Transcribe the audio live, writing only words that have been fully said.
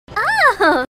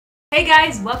Hey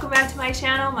guys, welcome back to my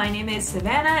channel. My name is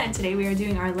Savannah and today we are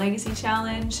doing our legacy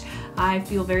challenge. I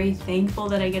feel very thankful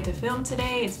that I get to film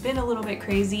today. It's been a little bit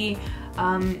crazy.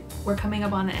 We're coming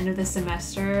up on the end of the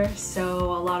semester,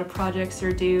 so a lot of projects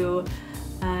are due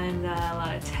and a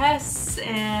lot of tests,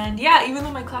 and yeah, even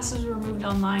though my classes were moved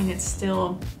online, it's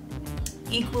still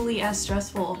equally as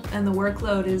stressful and the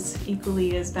workload is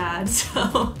equally as bad.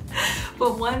 So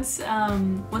but once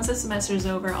the semester is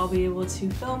over, I'll be able to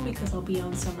film because I'll be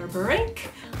on summer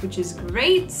break, which is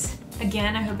great.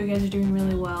 Again, I hope you guys are doing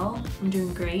really well. I'm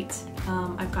doing great.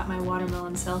 I've got my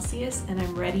watermelon Celsius and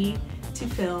I'm ready to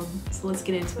film, so let's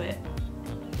get into it.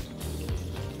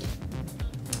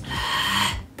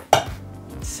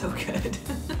 So good.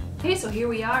 Okay, so here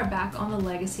we are back on the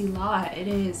Legacy lot. It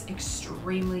is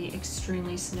extremely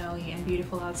snowy and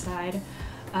beautiful outside.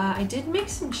 I did make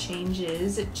some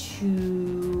changes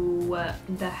to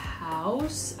the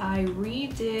house. I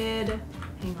redid,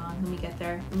 hang on, let me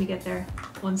get there,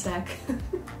 one sec.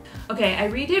 Okay, I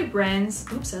redid Ren's,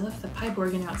 oops, I left the pipe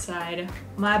organ outside,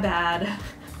 my bad.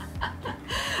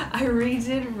 I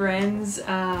redid Ren's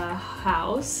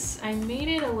house. I made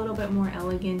it a little bit more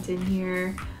elegant in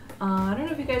here. I don't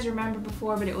know if you guys remember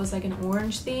before, but it was like an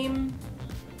orange theme.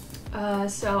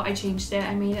 So I changed it.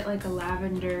 I made it like a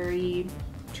lavender-y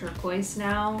turquoise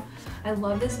now. I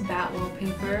love this bat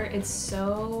wallpaper. It's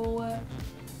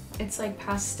like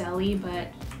pastel-y, but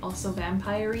also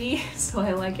vampire-y, so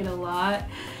I like it a lot.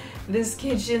 This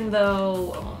kitchen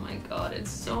though, oh my god,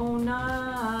 it's so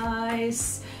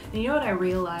nice. And you know what I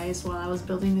realized while I was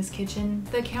building this kitchen?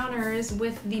 The counters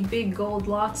with the big gold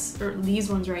lots, or these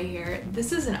ones right here,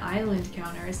 this is an island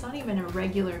counter. It's not even a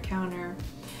regular counter,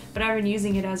 but I've been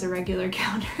using it as a regular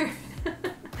counter.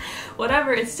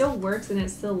 Whatever, it still works and it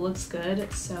still looks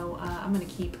good, so I'm gonna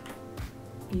keep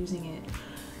using it.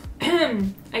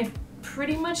 I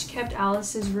pretty much kept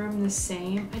Alice's room the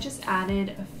same. I just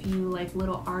added a few like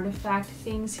little artifact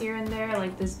things here and there,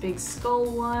 like this big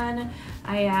skull one.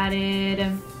 I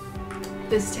added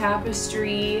this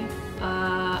tapestry.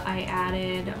 I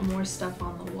added more stuff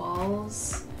on the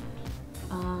walls.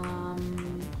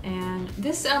 And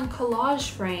this collage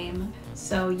frame.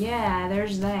 So yeah,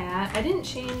 there's that. I didn't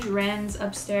change Ren's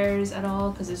upstairs at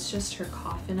all because it's just her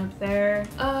coffin up there.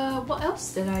 What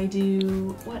else did I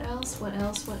do? What else?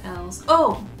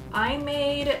 Oh, I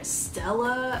made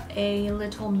Stella a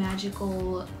little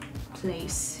magical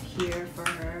place here for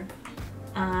her.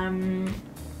 I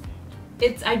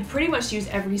pretty much use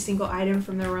every single item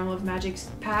from the Realm of Magic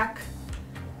pack.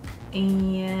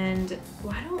 And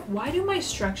why do my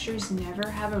structures never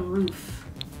have a roof?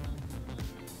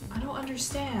 I don't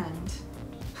understand.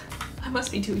 I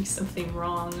must be doing something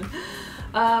wrong.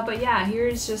 But yeah,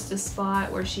 here's just a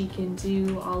spot where she can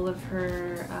do all of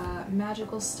her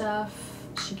magical stuff.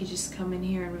 She could just come in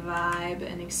here and vibe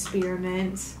and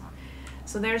experiment.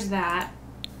 So there's that.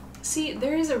 See,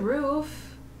 there is a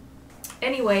roof.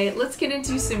 Anyway, let's get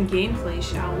into some gameplay,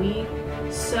 shall we?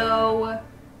 So,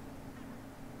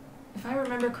 if I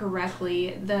remember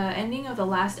correctly, the ending of the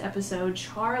last episode,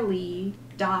 Charlie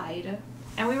died.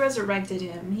 And we resurrected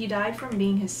him. He died from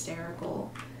being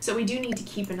hysterical. So we do need to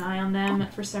keep an eye on them.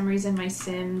 For some reason, my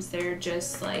Sims, they're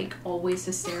just like always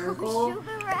hysterical.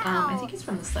 I think it's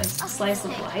from the slice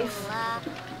of life.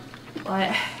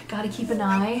 But gotta keep an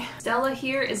eye. Stella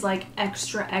here is like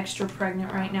extra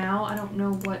pregnant right now. I don't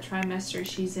know what trimester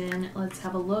she's in. Let's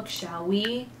have a look, shall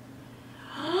we?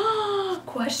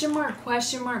 Question mark.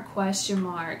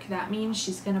 That means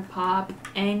she's gonna pop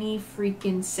any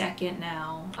freaking second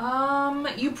now.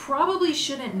 You probably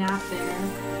shouldn't nap there.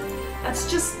 That's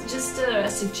just a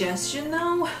suggestion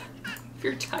though. If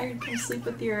you're tired, come sleep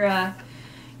with your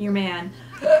man.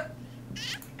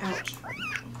 Ouch.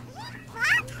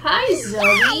 Hi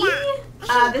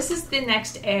Zoe! This is the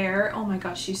next heir. Oh my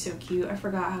gosh, she's so cute. I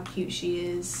forgot how cute she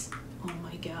is. Oh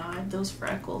my god, those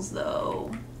freckles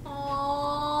though.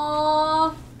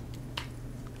 Aww.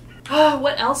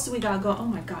 What else do we got going? Oh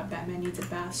my god, Batman needs a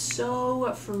bath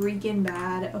so freaking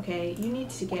bad. Okay, you need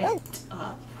to get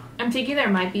up. I'm thinking there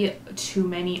might be too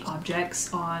many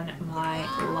objects on my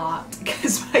lot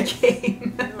because my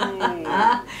game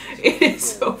it is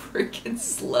so freaking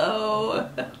slow.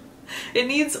 It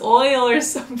needs oil or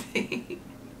something.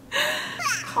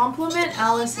 Compliment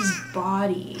Alice's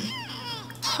body.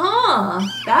 Huh,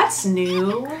 that's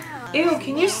new. Ew,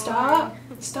 can you stop?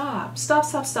 Stop.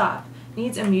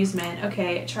 Needs amusement.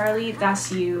 Okay, Charlie,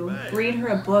 that's you. Read her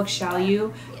a book, shall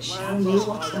you? Shall you?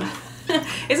 What the?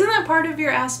 Isn't that part of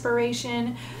your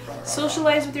aspiration?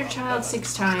 Socialize with your child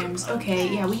 6 times.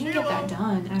 Okay, yeah, we can get that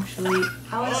done, actually.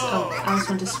 Alice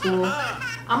went to school.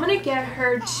 I'm gonna get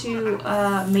her to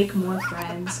make more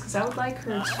friends because I would like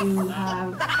her to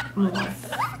have more.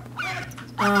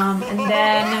 And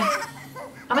then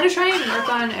I'm gonna try and work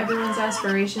on everyone's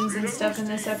aspirations and stuff in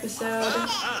this episode.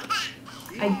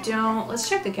 Let's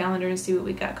check the calendar and see what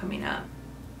we got coming up.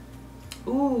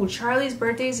 Ooh, Charlie's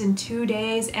birthday's in 2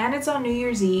 days and it's on New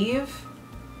Year's Eve.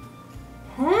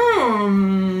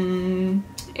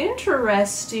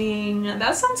 Interesting.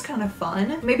 That sounds kind of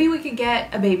fun. Maybe we could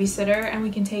get a babysitter and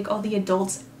we can take all the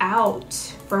adults out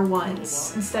for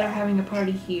once instead of having a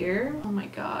party here. Oh my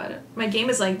god. My game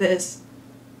is like this.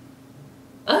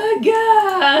 Oh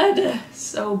god!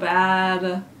 So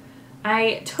bad.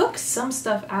 I took some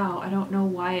stuff out. I don't know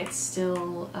why it's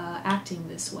still acting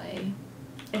this way.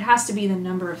 It has to be the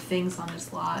number of things on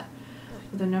this lot,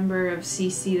 or the number of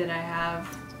CC that I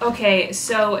have. Okay,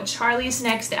 so Charlie's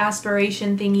next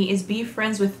aspiration thingy is be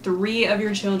friends with 3 of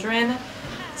your children.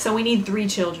 So we need 3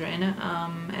 children.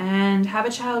 And have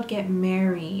a child get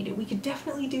married. We could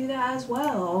definitely do that as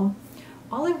well.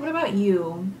 Olive, what about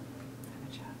you?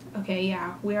 Okay,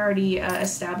 yeah, we already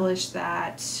established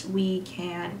that we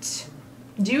can't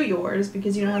do yours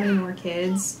because you don't have any more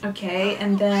kids. Okay,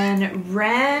 and then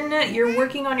Ren, you're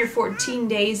working on your 14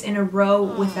 days in a row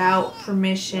without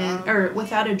permission, or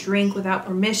without a drink without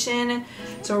permission.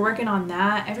 So we're working on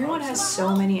that. Everyone has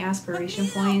so many aspiration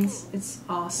points. It's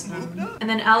awesome. And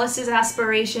then Alice's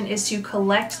aspiration is to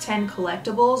collect 10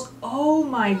 collectibles. Oh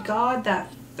my god,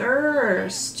 that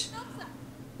thirst.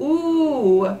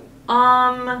 Ooh.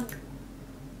 Wow.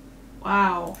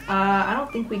 I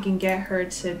don't think we can get her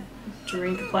to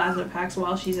drink plasma packs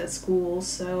while she's at school,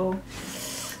 so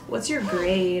what's your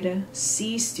grade?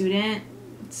 C student?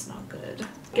 It's not good.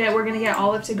 Okay, we're gonna get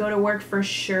Olive to go to work for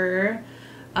sure.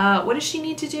 What does she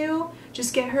need to do?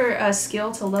 Just get her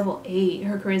skill to level 8,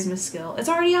 her charisma skill. It's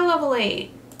already at level 8.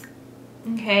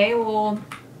 Okay, well,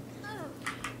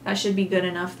 that should be good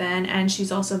enough then. And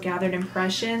she's also gathered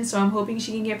impressions, so I'm hoping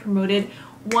she can get promoted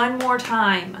one more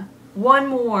time. One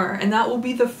more, and that will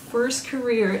be the first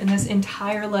career in this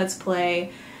entire Let's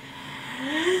Play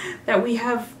that we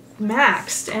have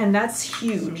maxed, and that's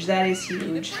huge. That is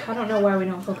huge. I don't know why we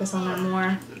don't focus on that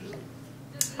more.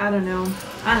 I don't know.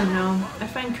 I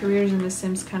find careers in The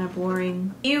Sims kind of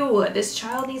boring. Ew, this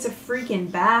child needs a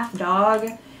freaking bath, dog.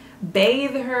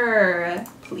 Bathe her,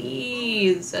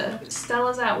 please.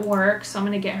 Stella's at work, so I'm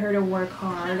gonna get her to work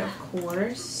hard, of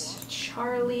course.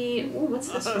 Charlie, ooh, what's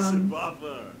this from?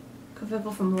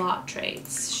 Available from lot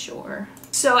traits, sure.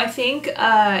 So I think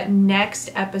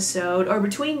next episode, or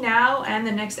between now and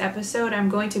the next episode, I'm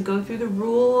going to go through the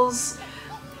rules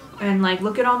and like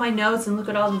look at all my notes and look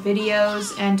at all the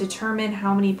videos and determine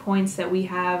how many points that we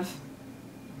have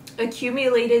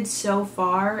accumulated so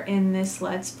far in this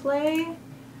Let's Play.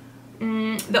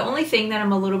 The only thing that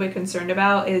I'm a little bit concerned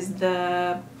about is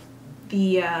the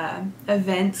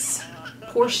events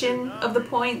portion of the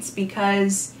points,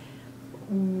 because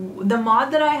the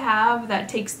mod that I have that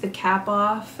takes the cap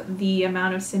off the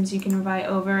amount of Sims you can invite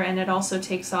over, and it also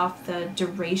takes off the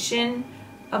duration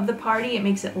of the party. It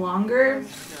makes it longer.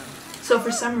 So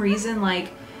for some reason,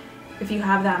 like, if you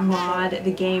have that mod,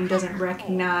 the game doesn't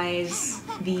recognize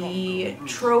the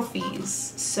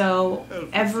trophies. So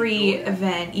every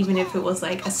event, even if it was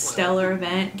like a stellar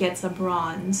event, gets a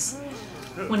bronze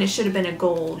when it should have been a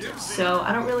gold. So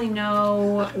I don't really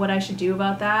know what I should do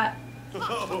about that.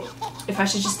 If I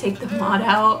should just take the mod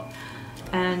out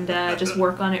and just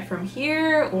work on it from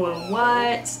here, or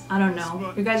what. I don't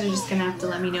know. You guys are just gonna have to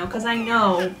let me know, because I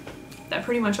know that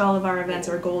pretty much all of our events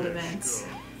are gold events,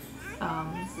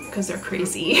 because they're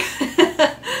crazy.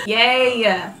 Yay!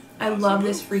 I love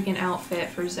this freaking outfit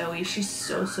for Zoe. She's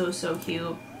so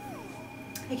cute.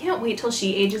 I can't wait till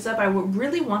she ages up. I would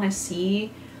really want to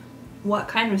see what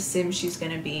kind of Sim she's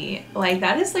gonna be. Like,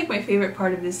 that is like my favorite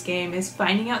part of this game, is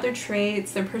finding out their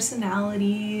traits, their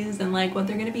personalities, and like what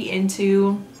they're gonna be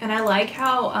into. And I like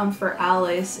how for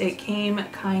Alice it came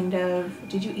kind of,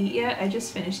 did you eat yet? I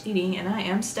just finished eating and I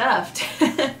am stuffed.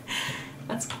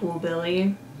 That's cool,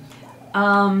 Billy.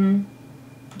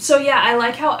 So yeah, I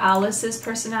like how Alice's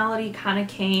personality kind of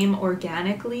came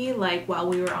organically, like while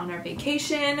we were on our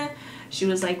vacation. She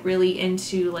was like really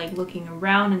into like looking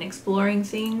around and exploring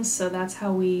things, so that's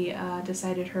how we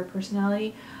decided her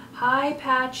personality. Hi,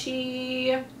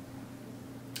 Patchy.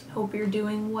 Hope you're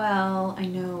doing well. I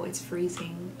know it's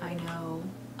freezing. I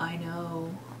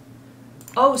know.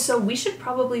 Oh, so we should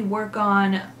probably work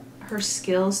on her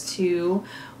skills too.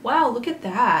 Wow, look at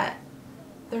that.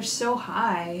 They're so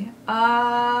high.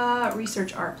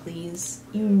 Research art, please.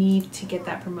 You need to get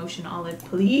that promotion, Olive,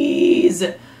 please.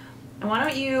 And why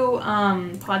don't you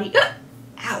potty,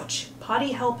 ouch,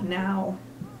 potty help now.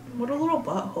 What a little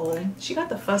butthole. She got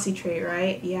the fussy trait,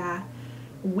 right? Yeah.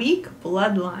 Weak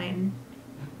bloodline.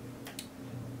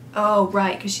 Oh,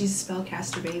 right, because she's a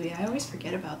spellcaster baby. I always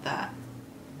forget about that.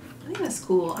 I think that's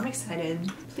cool. I'm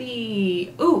excited.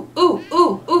 Please. Ooh, ooh,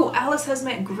 ooh, ooh. Alice has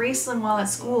met Gracelyn while at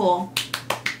school.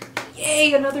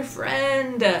 Yay, another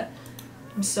friend.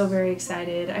 I'm so very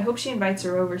excited. I hope she invites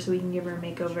her over so we can give her a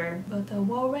makeover. But the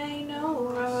war ain't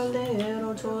over, a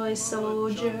little toy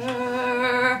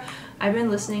soldier. I've been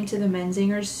listening to the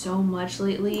Menzingers so much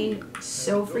lately.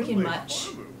 So freaking much.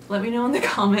 Let me know in the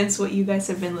comments what you guys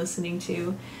have been listening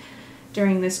to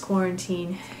during this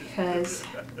quarantine. Because,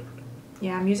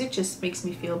 yeah, music just makes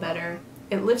me feel better.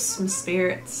 It lifts some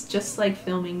spirits, just like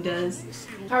filming does.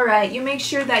 Alright, you make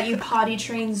sure that you potty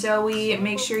train Zoe.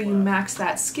 Make sure you max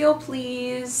that skill,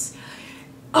 please.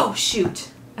 Oh,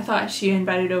 shoot. I thought she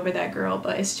invited over that girl,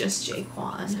 but it's just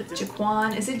Jaquan.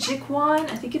 Jaquan. Is it Jaquan?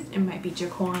 I think it might be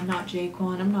Jaquan, not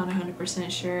Jaquan. I'm not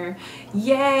 100% sure.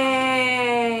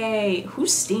 Yay! Who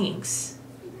stinks?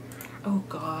 Oh,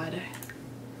 God.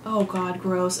 Oh, God,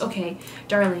 gross. Okay,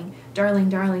 darling, darling,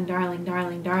 darling, darling,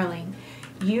 darling, darling.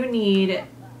 You need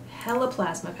hella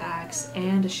plasma packs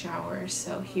and a shower.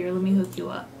 So here, let me hook you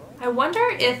up. I wonder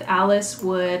if Alice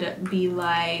would be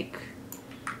like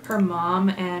her mom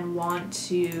and want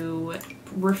to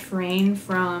refrain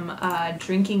from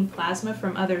drinking plasma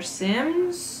from other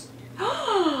Sims.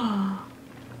 Well,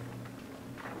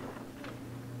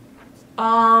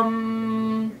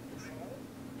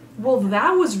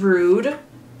 that was rude.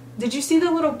 Did you see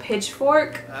the little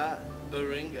pitchfork?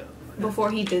 Baringo.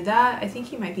 Before he did that, I think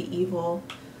he might be evil.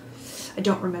 I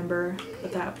don't remember,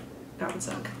 but that would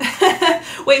suck.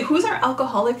 Wait, who's our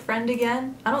alcoholic friend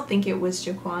again? I don't think it was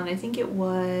Jaquan. I think it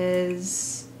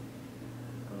was...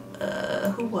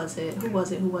 who was it? Who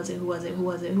was it? Who was it? Who was it? Who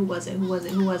was it? Who was it? Who was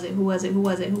it? Who was it? Who was it? Who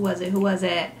was it? Who was it? Who was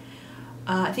it?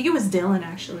 I think it was Dylan,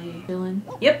 actually. Dylan?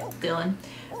 Yep, Dylan.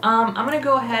 I'm gonna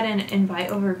go ahead and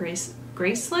invite over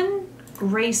Gracelyn?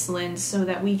 Gracelyn, so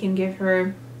that we can give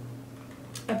her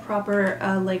a proper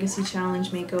Legacy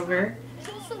Challenge makeover.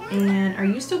 And are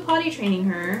you still potty training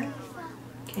her?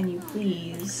 Can you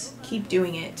please keep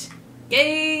doing it?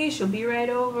 Yay, she'll be right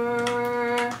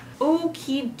over.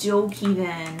 Okie dokie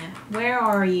then. Where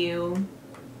are you?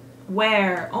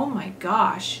 Where? Oh my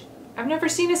gosh. I've never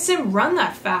seen a sim run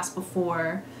that fast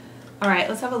before. Alright,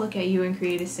 let's have a look at you and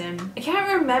create a sim. I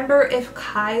can't remember if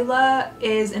Kyla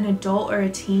is an adult or a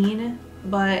teen,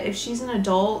 but if she's an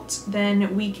adult,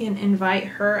 then we can invite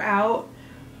her out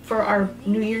for our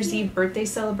New Year's Eve birthday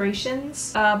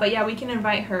celebrations. But yeah, we can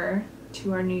invite her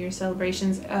to our New Year's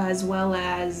celebrations, as well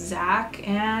as Zach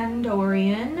and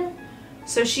Dorian.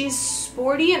 So she's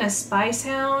sporty and a spice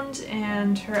hound,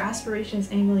 and her aspiration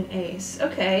is angling ace.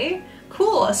 Okay,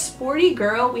 cool, a sporty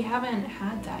girl. We haven't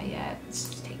had that yet. Let's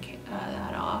just take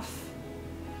that off.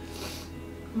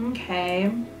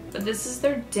 Okay, but this is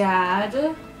their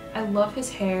dad. I love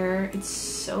his hair. It's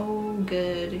so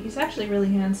good. He's actually really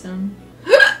handsome.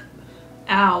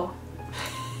 Ow.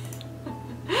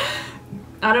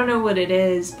 I don't know what it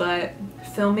is, but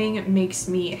filming makes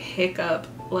me hiccup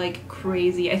like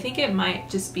crazy. I think it might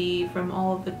just be from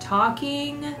all of the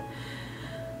talking.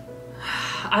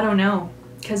 I don't know,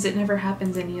 because it never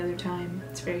happens any other time.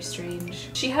 It's very strange.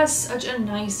 She has such a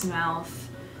nice mouth.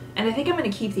 And I think I'm going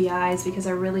to keep the eyes because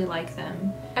I really like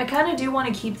them. I kind of do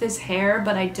want to keep this hair,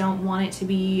 but I don't want it to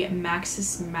be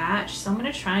Maxis Match. So I'm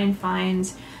going to try and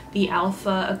find the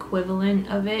alpha equivalent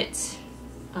of it.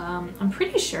 I'm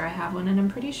pretty sure I have one, and I'm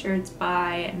pretty sure it's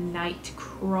by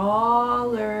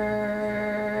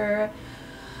Nightcrawler.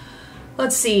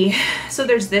 Let's see. So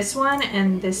there's this one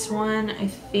and this one. I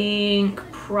think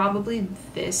probably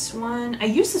this one. I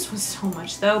use this one so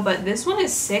much though, but this one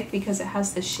is sick because it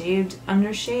has the shaved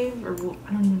undershave, or I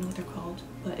don't even know what they're called,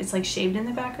 but it's like shaved in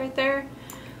the back right there.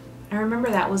 I remember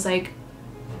that was like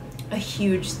a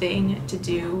huge thing to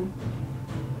do.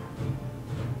 Oh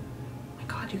my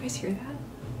god, you guys hear that?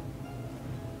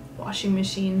 Washing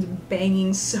machines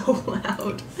banging so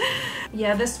loud.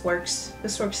 Yeah, this works.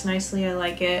 This works nicely. I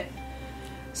like it.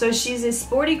 So she's a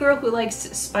sporty girl who likes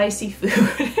spicy food.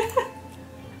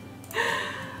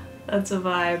 That's a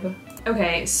vibe.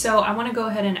 Okay, so I want to go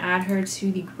ahead and add her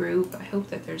to the group. I hope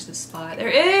that there's a spot. There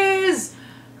is!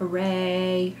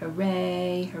 Hooray,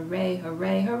 hooray, hooray,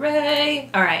 hooray, hooray.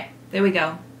 All right, there we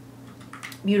go.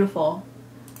 Beautiful.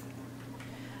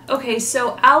 Okay,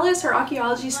 so Alice, her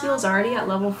archaeology skill is already at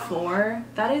level 4.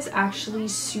 That is actually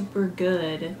super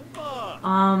good.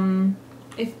 No,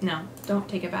 don't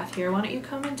take a bath here. Why don't you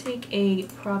come and take a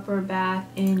proper bath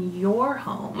in your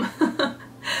home?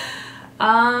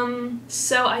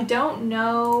 So I don't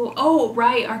know. Oh,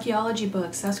 right, archaeology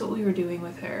books. That's what we were doing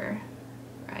with her.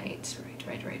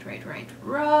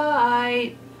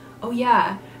 Right. Oh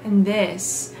yeah, and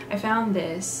this. I found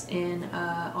this in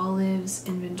Olive's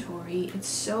inventory. It's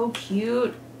so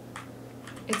cute.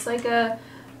 It's like a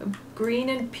green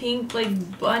and pink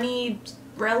like bunny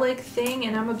relic thing,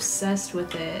 and I'm obsessed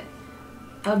with it.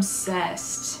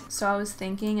 Obsessed. So I was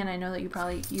thinking, and I know that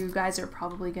you guys are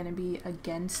probably gonna be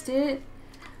against it.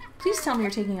 Please tell me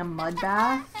you're taking a mud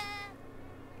bath.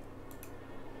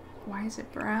 Why is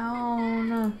it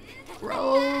brown?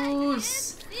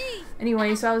 Gross.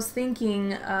 Anyway, so I was thinking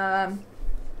that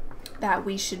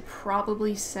we should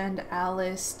probably send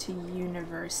Alice to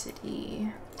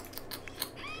university.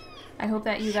 I hope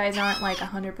that you guys aren't like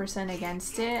 100%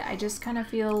 against it. I just kind of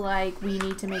feel like we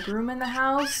need to make room in the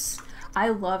house. I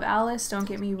love Alice, don't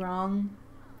get me wrong.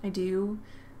 I do.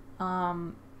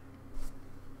 But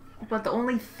the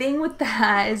only thing with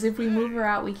that is if we move her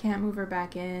out, we can't move her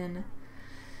back in.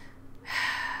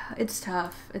 It's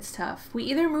tough. It's tough. We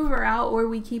either move her out or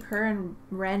we keep her and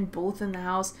Ren both in the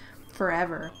house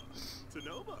forever.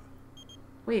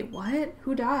 Wait, what?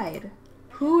 Who died?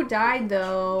 Who died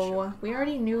though? We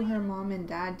already knew her mom and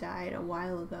dad died a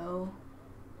while ago.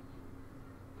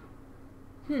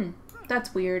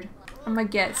 That's weird. I'm gonna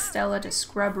get Stella to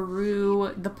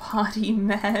scrub-a-roo the potty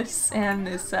mess and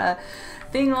this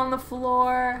thing on the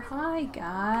floor. Hi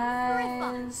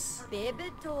guys.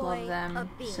 Love them.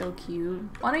 So cute.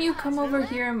 Why don't you come over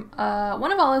here?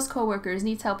 One of Olive's co-workers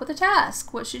needs help with a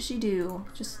task. What should she do?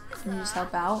 Can you just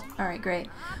help out? Alright, great.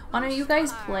 Why don't you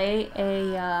guys play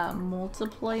a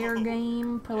multiplayer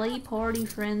game? Play Party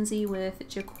Frenzy with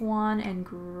Jaquan and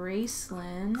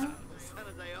Gracelyn.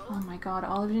 Oh my god,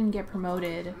 Olive didn't get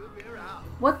promoted.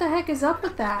 What the heck is up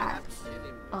with that?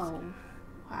 Oh.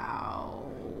 Wow.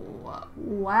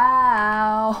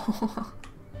 Wow.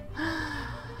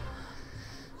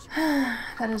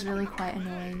 That is really quite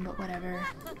annoying, but whatever.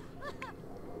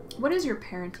 What is your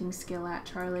parenting skill at,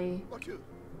 Charlie?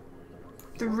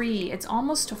 3. It's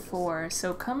almost to 4,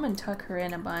 so come and tuck her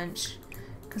in a bunch.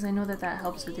 Because I know that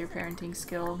helps with your parenting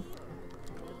skill.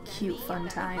 Cute fun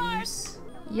times.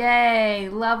 Yay!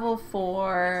 Level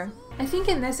 4. I think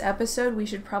in this episode we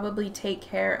should probably take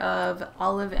care of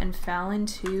Olive and Fallon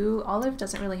too. Olive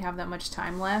doesn't really have that much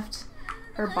time left.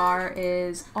 Her bar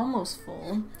is almost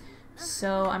full.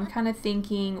 So I'm kind of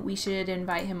thinking we should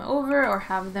invite him over or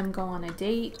have them go on a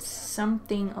date.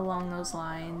 Something along those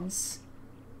lines.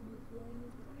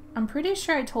 I'm pretty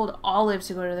sure I told Olive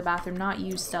to go to the bathroom, not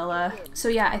you, Stella. So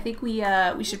yeah, I think we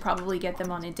should probably get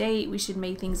them on a date. We should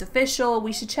make things official.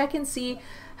 We should check and see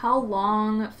how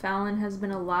long Fallon has been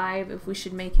alive, if we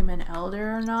should make him an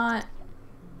elder or not.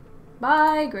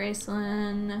 Bye,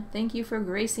 Gracelyn. Thank you for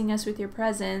gracing us with your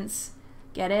presence.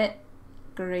 Get it?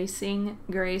 Gracing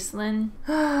Gracelyn.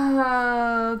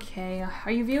 Okay,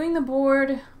 are you viewing the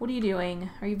board? What are you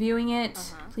doing? Are you viewing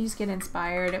it? Please get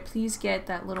inspired. Please get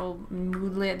that little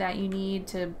moodlet that you need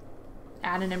to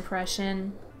add an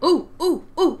impression. Ooh, ooh,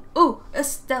 ooh, ooh!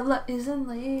 Stella is in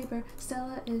labor.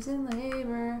 Stella is in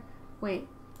labor. Wait,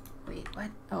 what?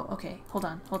 Oh, okay. Hold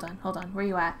on. Where are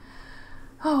you at?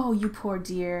 Oh, you poor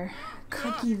dear.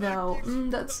 Cookie though.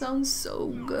 That sounds so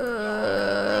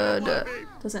good.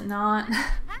 Does it not?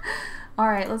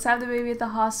 Alright, let's have the baby at the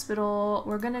hospital.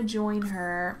 We're gonna join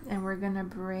her and we're gonna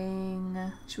bring...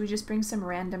 Should we just bring some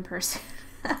random person?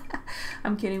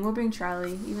 I'm kidding. We'll bring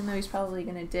Charlie, even though he's probably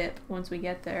gonna dip once we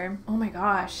get there. Oh my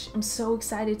gosh. I'm so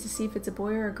excited to see if it's a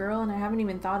boy or a girl and I haven't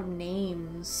even thought of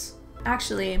names.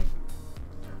 Actually...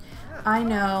 I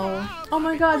know. Oh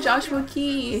my god, Joshua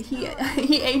Key. He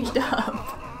aged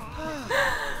up.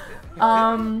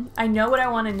 I know what I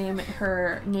want to name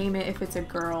it if it's a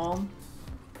girl.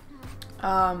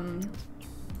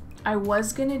 I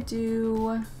was gonna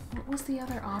do... What was the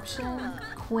other option?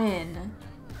 Quinn.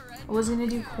 I was gonna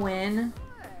do Quinn,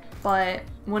 but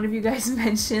one of you guys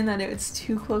mentioned that it's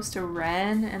too close to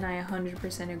Ren, and I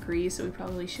 100% agree, so we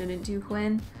probably shouldn't do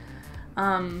Quinn.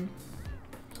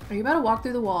 Are you about to walk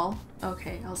through the wall?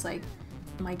 Okay, I was like,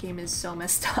 my game is so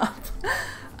messed up.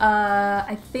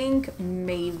 I think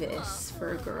Mavis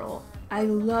for a girl. I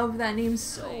love that name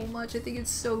so much. I think it's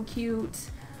so cute.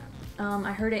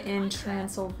 I heard it in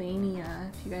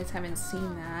Transylvania, if you guys haven't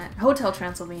seen that. Hotel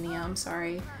Transylvania, I'm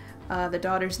sorry. The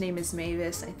daughter's name is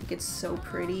Mavis. I think it's so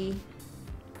pretty.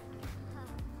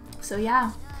 So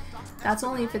yeah, that's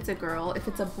only if it's a girl. If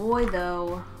it's a boy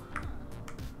though,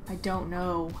 I don't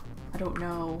know.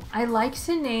 I like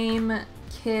to name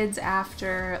kids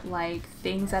after like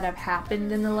things that have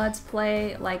happened in the Let's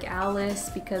Play, like Alice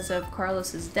because of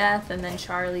Carlos's death, and then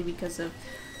Charlie because of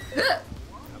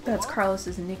That's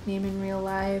Carlos's nickname in real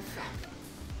life.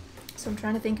 So I'm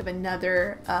trying to think of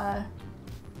another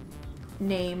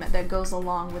name that goes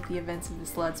along with the events of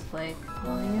this Let's Play.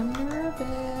 I am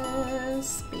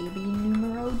nervous. Baby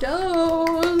numero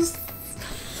dos.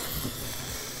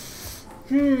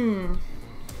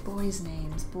 Boys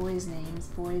names, boys names,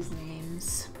 boys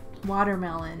names.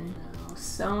 Watermelon. Oh,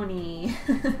 Sony.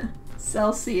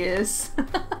 Celsius.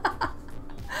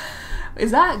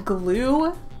 Is that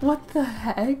glue? What the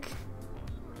heck?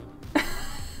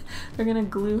 They're gonna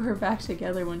glue her back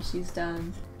together when she's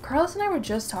done. Carlos and I were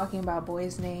just talking about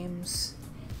boys' names,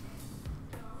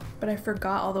 but I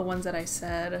forgot all the ones that I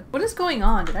said. What is going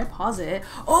on? Did I pause it?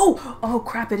 Oh! Oh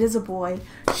crap, it is a boy.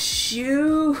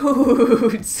 Shoot!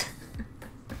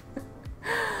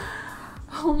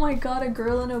 Oh my god, a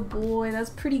girl and a boy.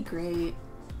 That's pretty great.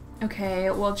 Okay,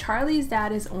 well, Charlie's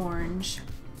dad is orange.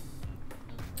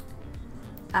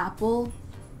 Apple.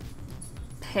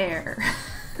 Pear.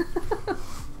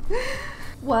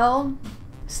 Well,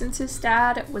 since his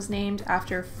dad was named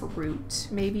after fruit,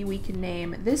 maybe we can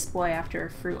name this boy after a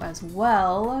fruit as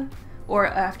well, or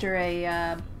after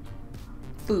a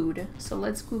food. So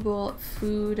let's Google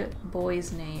food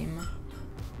boy's name.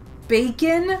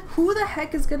 Bacon? Who the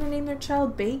heck is gonna name their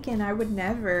child Bacon? I would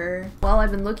never. Well,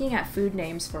 I've been looking at food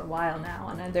names for a while now,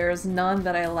 and there's none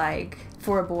that I like,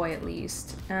 for a boy at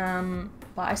least.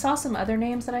 But I saw some other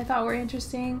names that I thought were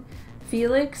interesting.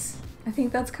 Felix, I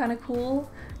think that's kind of cool.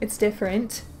 It's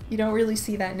different. You don't really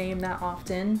see that name that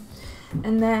often.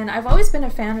 And then I've always been a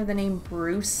fan of the name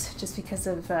Bruce, just because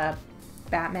of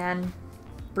Batman.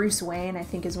 Bruce Wayne, I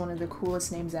think, is one of the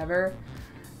coolest names ever.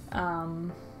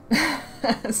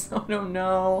 So I don't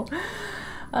know.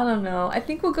 I don't know. I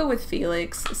think we'll go with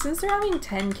Felix. Since they're having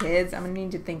 10 kids, I'm gonna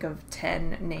need to think of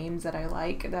 10 names that I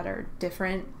like that are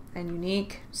different and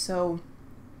unique. So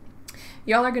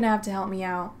y'all are gonna have to help me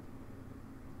out.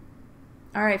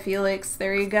 Alright, Felix,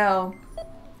 there you go.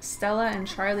 Stella and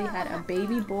Charlie had a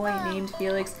baby boy named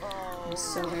Felix. I'm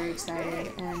so very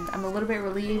excited, and I'm a little bit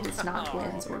relieved it's not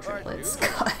twins or triplets,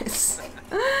 guys.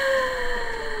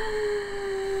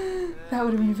 That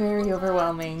would have been very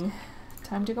overwhelming.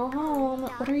 Time to go home.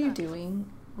 What are you doing?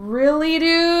 Really,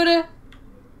 dude?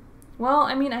 Well,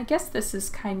 I mean, I guess this is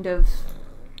kind of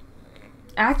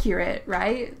accurate,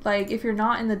 right? Like, if you're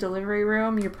not in the delivery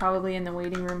room, you're probably in the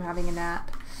waiting room having a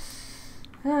nap.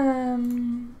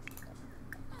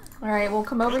 Alright, we'll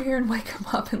come over here and wake him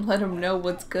up and let him know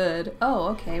what's good. Oh,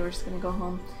 okay, we're just gonna go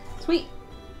home. Sweet!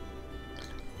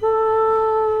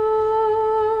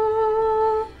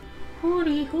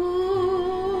 Hooty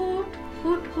hoot!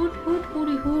 Hoot hoot hoot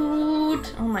hooty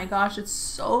hoot! Oh my gosh, it's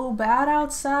so bad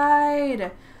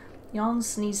outside! Y'all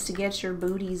needs to get your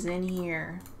booties in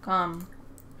here. Come.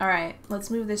 Alright, let's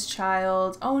move this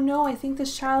child. Oh no, I think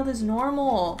this child is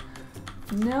normal.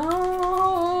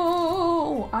 No!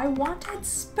 I wanted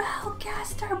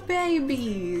spellcaster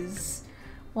babies!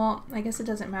 Well, I guess it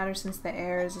doesn't matter since the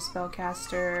heir is a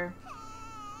spellcaster.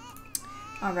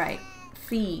 Alright.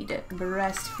 Feed.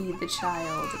 Breastfeed the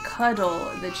child. Cuddle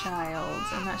the child.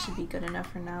 And that should be good enough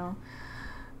for now.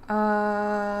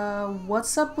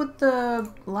 What's up with the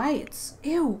lights?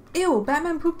 Ew! Ew!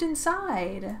 Batman pooped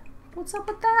inside! What's up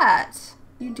with that?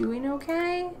 You doing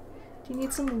okay? Do you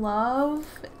need some love?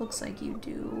 It looks like you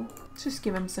do. Let's just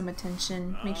give him some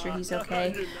attention. Make sure he's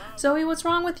okay. Zoe, what's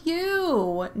wrong with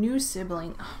you? New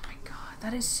sibling. Oh my god,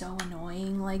 that is so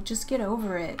annoying. Like, just get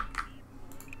over it.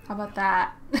 How about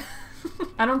that?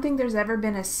 I don't think there's ever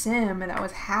been a sim that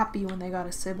was happy when they got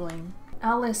a sibling.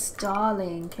 Alice,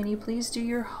 darling, can you please do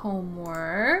your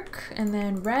homework? And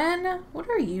then Ren, what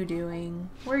are you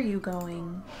doing? Where are you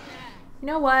going? You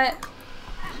know what?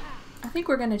 I think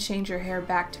we're gonna change your hair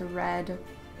back to red.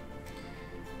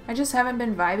 I just haven't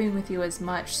been vibing with you as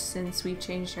much since we've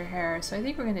changed your hair, so I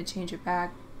think we're gonna change it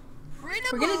back.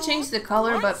 We're gonna change the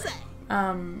color, but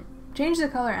change the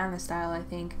color and the style, I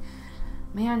think.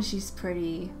 Man, she's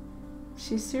pretty.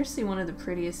 She's seriously one of the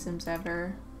prettiest Sims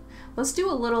ever. Let's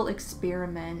do a little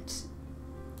experiment.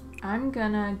 I'm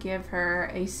gonna give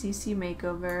her a CC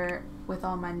makeover with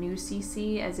all my new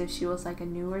CC as if she was like a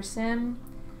newer Sim.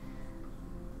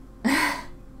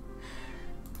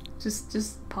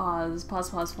 Just pause.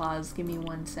 Give me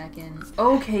 1 second.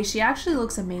 Okay, she actually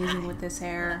looks amazing with this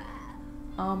hair.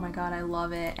 Oh my god, I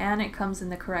love it. And it comes in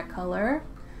the correct color,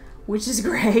 which is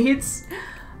great.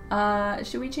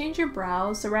 Should we change your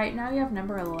brows? So right now you have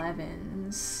number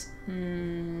 11s.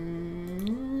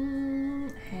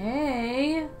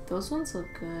 Hey, those ones look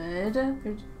good.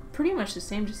 They're pretty much the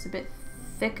same, just a bit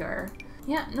thicker.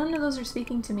 Yeah, none of those are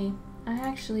speaking to me. I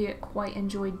actually quite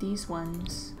enjoyed these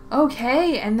ones.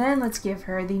 Okay, and then let's give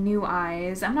her the new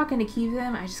eyes. I'm not going to keep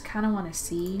them. I just kind of want to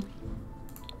see.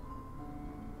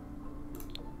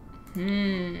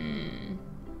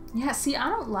 Yeah, see, I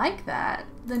don't like that.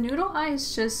 The noodle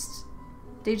eyes just,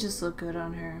 they just look good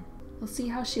on her. Let's see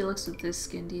how she looks with this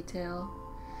skin detail.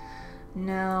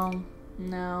 No,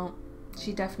 no.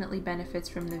 She definitely benefits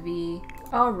from the V.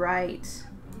 All right.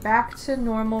 Back to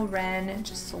normal Ren,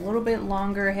 just a little bit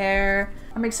longer hair.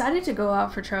 I'm excited to go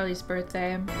out for Charlie's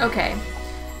birthday. Okay,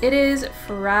 it is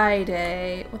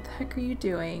Friday. What the heck are you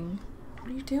doing?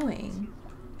 What are you doing?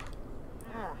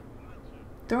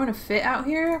 Throwing a fit out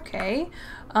here? Okay.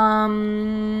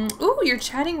 Ooh, you're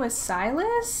chatting with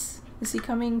Silas? Is he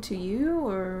coming to you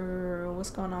or what's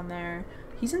going on there?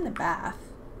 He's in the bath.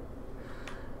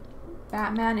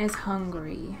 Batman is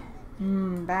hungry.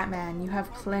 Batman, you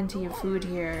have plenty of food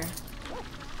here.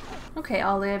 Okay,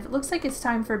 Olive, looks like it's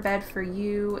time for bed for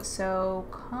you, so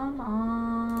come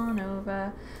on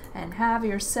over and have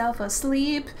yourself a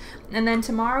sleep. And then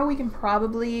tomorrow we can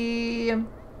probably...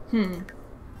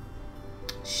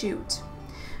 Shoot.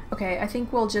 Okay, I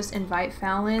think we'll just invite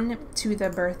Fallon to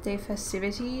the birthday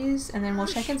festivities, and then we'll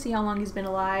check and see how long he's been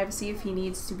alive, see if he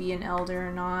needs to be an elder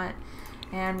or not.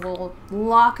 And we'll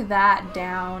lock that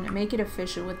down, make it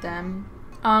official with them.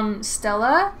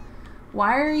 Stella,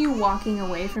 why are you walking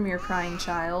away from your crying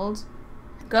child?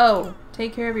 Go,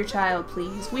 take care of your child,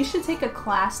 please. We should take a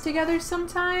class together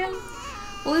sometime.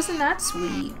 Well, isn't that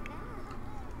sweet?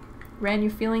 Ren,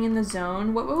 you're feeling in the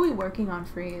zone. What were we working on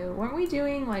for you? Weren't we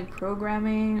doing like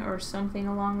programming or something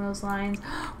along those lines?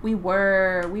 We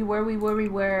were.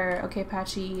 Okay,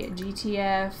 Patchy,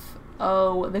 GTF.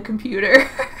 Oh, the computer.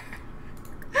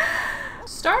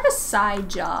 Start a side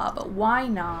job. Why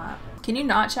not? Can you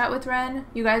not chat with Ren?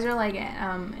 You guys are like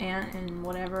aunt and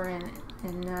whatever and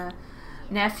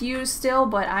nephews still,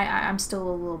 but I'm still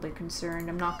a little bit concerned.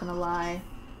 I'm not gonna lie.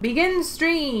 Begin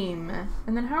stream.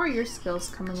 And then how are your skills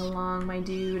coming along, my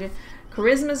dude?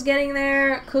 Charisma's getting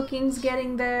there. Cooking's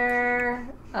getting there.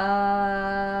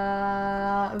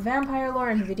 Vampire lore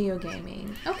and video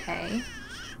gaming. Okay.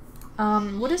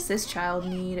 What does this child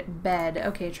need? Bed.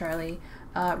 Okay, Charlie.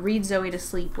 Read Zoe to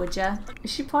sleep, would ya?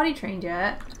 Is she potty trained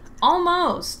yet?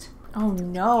 Almost. Oh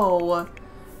no.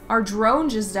 Our drone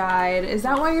just died. Is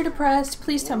that why you're depressed?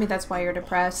 Please tell me that's why you're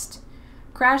depressed.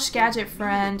 Crash Gadget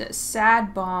Friend,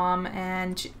 Sad Bomb,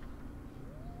 and...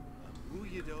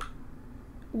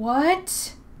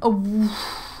 What? Oh,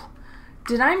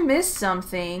 did I miss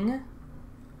something?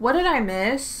 What did I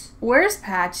miss? Where's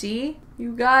Patchy?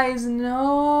 You guys,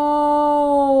 no!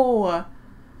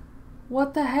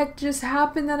 What the heck just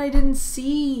happened that I didn't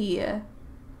see?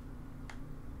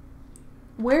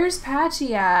 Where's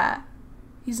Patchy at?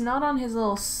 He's not on his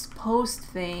little post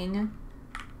thing.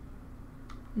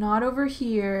 Not over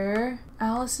here.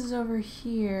 Alice is over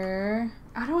here.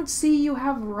 I don't see you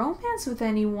have romance with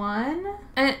anyone.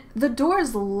 And the door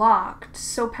is locked,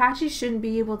 so Patchy shouldn't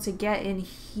be able to get in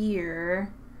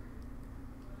here.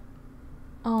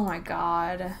 Oh my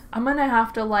god. I'm gonna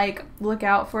have to like look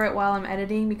out for it while I'm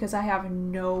editing because I have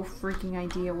no freaking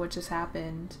idea what just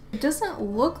happened. It doesn't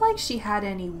look like she had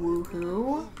any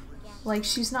woohoo. Like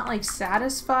she's not like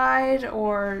satisfied,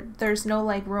 or there's no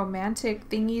like romantic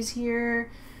thingies here.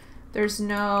 There's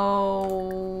no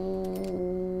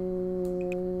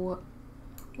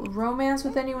romance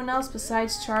with anyone else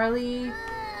besides Charlie.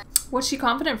 What's she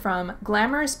confident from?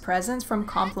 Glamorous presence from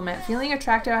compliment. Feeling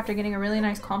attractive after getting a really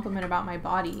nice compliment about my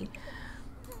body.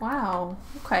 Wow.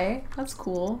 Okay. That's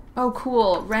cool. Oh,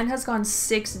 cool. Ren has gone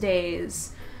 6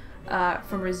 days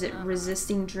from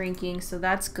resisting drinking, so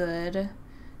that's good.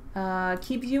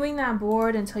 Keep viewing that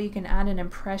board until you can add an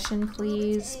impression,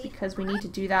 please, because we need to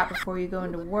do that before you go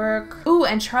into work. Ooh,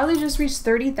 and Charlie just reached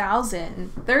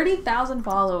 30,000. 30,000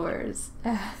 followers.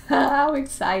 How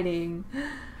exciting.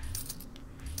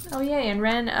 Oh yay, and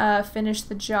Ren finished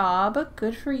the job.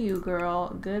 Good for you, girl.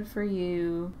 Good for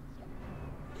you.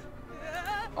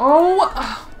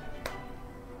 Oh!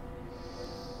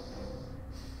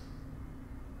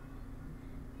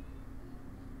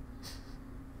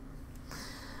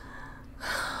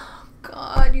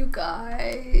 God, you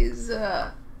guys.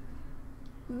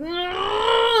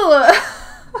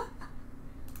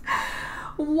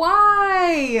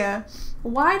 Why?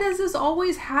 Why does this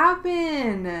always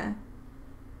happen?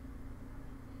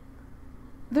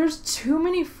 There's too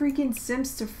many freaking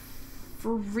Sims to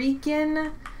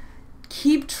freaking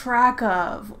keep track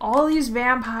of. All these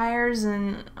vampires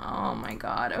and... oh my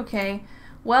god. Okay.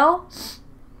 Well...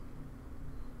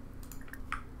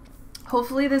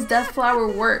 hopefully this death flower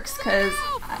works, because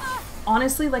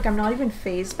honestly, like, I'm not even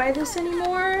fazed by this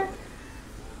anymore.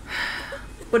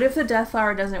 But if the Death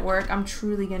Flower doesn't work, I'm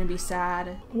truly gonna be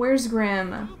sad. Where's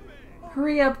Grim?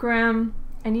 Hurry up, Grim.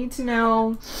 I need to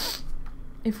know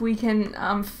if we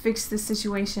can fix this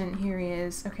situation. Here he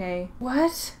is. Okay.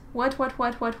 What? What?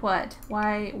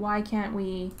 Why can't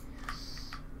we?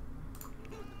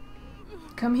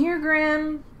 Come here,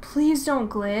 Grim. Please don't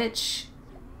glitch.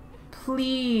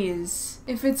 Please.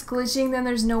 If it's glitching, then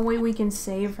there's no way we can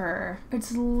save her.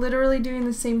 It's literally doing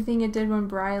the same thing it did when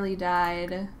Briley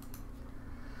died.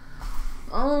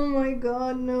 Oh my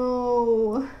god,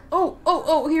 no.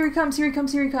 Oh, here he comes.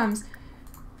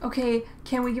 Okay,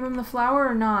 can we give him the flower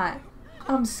or not?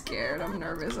 I'm scared. I'm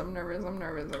nervous.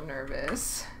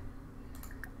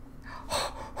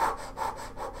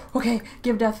 Okay,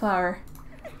 give Death Flower.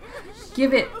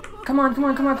 Give it. Come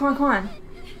on.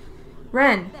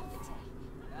 Ren.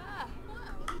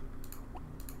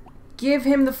 Give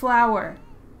him the flower.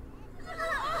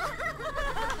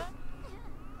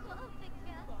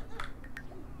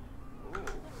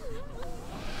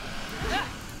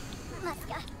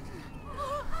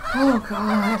 Oh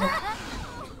god.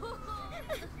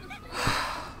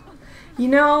 You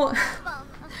know,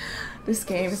 this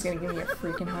game is gonna give me a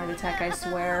freaking heart attack, I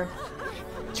swear.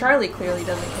 Charlie clearly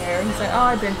doesn't care. He's like, oh,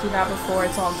 I've been through that before,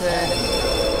 it's all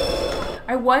good.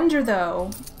 I wonder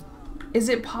though, is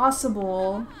it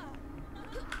possible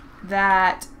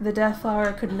that the Death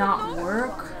Flower could not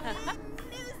work?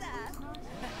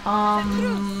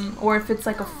 Or if it's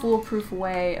like a foolproof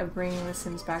way of bringing the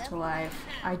Sims back to life.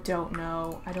 I don't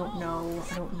know.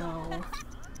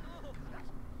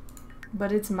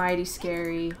 But it's mighty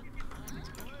scary.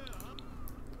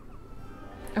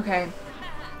 Okay.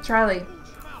 Charlie.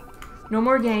 No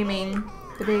more gaming.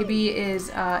 The baby is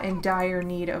in dire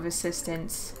need of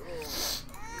assistance.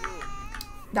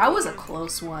 That was a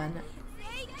close one.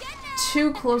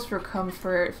 Too close for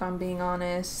comfort, if I'm being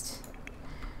honest.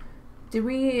 Did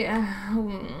we... the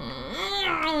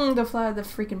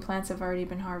freaking plants have already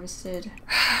been harvested.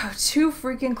 Too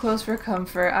freaking close for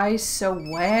comfort, I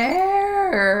swear.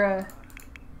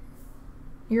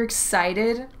 You're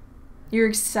excited? You're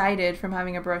excited from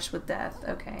having a brush with death.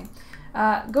 Okay.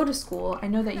 Go to school. I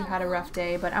know that you had a rough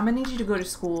day, but I'm gonna need you to go to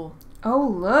school. Oh,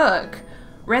 look.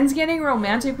 Ren's getting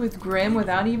romantic with Grim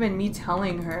without even me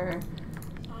telling her.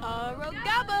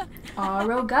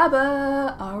 Arogaba.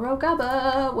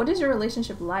 What is your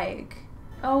relationship like?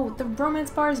 Oh, the romance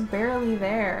bar is barely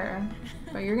there.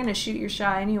 But you're gonna shoot your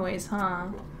shot anyways, huh?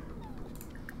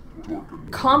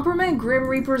 Compliment Grim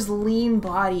Reaper's lean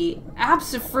body.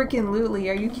 Abso-freaking-lutely.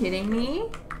 Are you kidding me?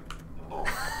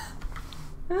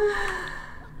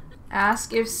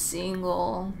 Ask if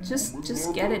single.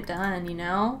 Just get it done, you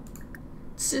know?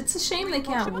 It's a shame they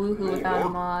can't woohoo without a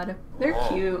mod. They're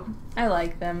cute. I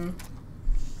like them.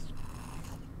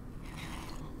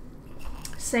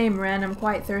 Same, Ren. I'm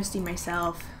quite thirsty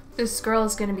myself. This girl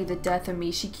is gonna be the death of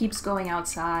me. She keeps going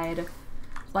outside.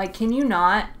 Like, can you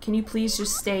not? Can you please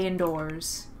just stay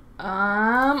indoors?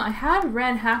 I had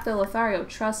Ren hack the Lothario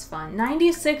Trust Fund.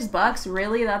 96 bucks?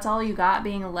 Really? That's all you got?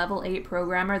 Being a level 8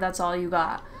 programmer? That's all you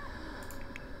got?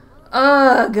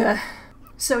 Ugh.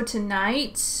 So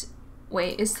tonight...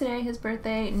 Wait, is today his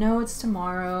birthday? No, it's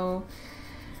tomorrow.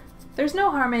 There's no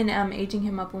harm in aging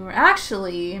him up when we're...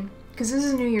 Actually, because this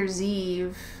is New Year's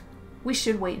Eve, we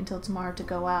should wait until tomorrow to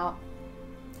go out.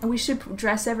 And we should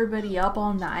dress everybody up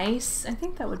all nice. I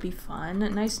think that would be fun.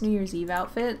 Nice New Year's Eve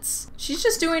outfits. She's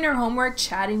just doing her homework,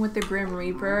 chatting with the Grim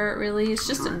Reaper, really. It's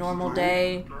just a normal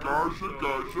day.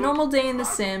 Normal day in The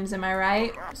Sims, am I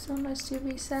right? So much to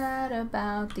be sad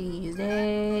about these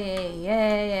days.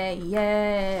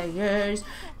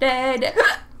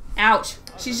 Ouch.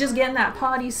 She's just getting that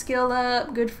potty skill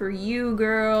up. Good for you,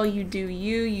 girl. You do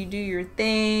your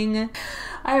thing.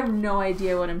 I have no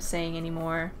idea what I'm saying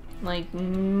anymore. Like,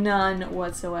 none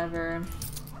whatsoever.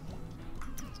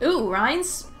 Ooh,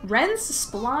 Ren's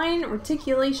Spline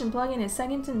Reticulation plugin is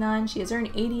second to none. She has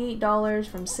earned $88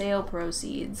 from sale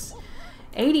proceeds.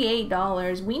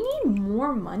 $88. We need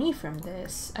more money from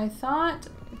this. I thought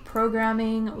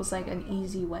programming was like an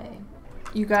easy way.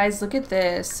 You guys, look at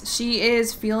this. She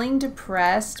is feeling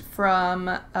depressed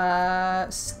from,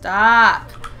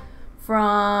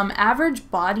 from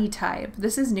average body type.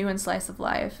 This is new in Slice of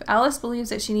Life. Alice believes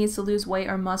that she needs to lose weight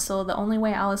or muscle. The only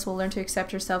way Alice will learn to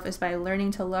accept herself is by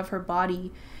learning to love her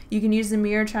body. You can use the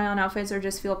mirror, try on outfits, or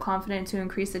just feel confident to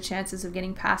increase the chances of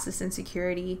getting past this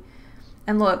insecurity.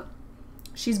 And look,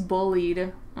 she's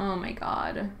bullied. Oh my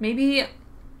god. Maybe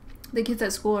the kids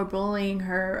at school are bullying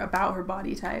her about her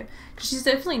body type. She's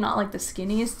definitely not like the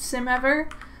skinniest sim ever,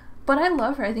 but I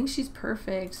love her. I think she's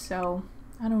perfect, so...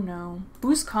 I don't know.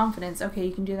 Boost confidence. Okay,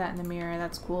 you can do that in the mirror.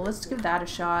 That's cool. Let's give that a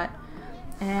shot.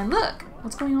 And look,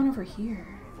 what's going on over here?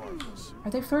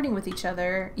 Are they flirting with each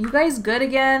other? You guys good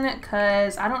again?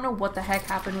 Because I don't know what the heck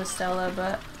happened with Stella,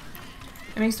 but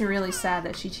it makes me really sad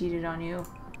that she cheated on you.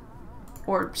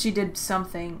 Or she did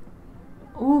something.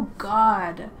 Oh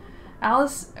God.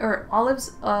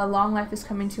 Olive's long life is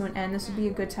coming to an end. This would be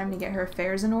a good time to get her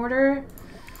affairs in order.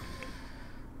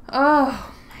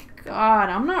 Oh my God,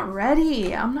 I'm not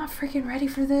ready. I'm not freaking ready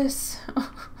for this.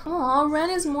 Oh,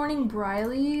 Ren is mourning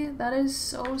Briley. That is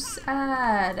so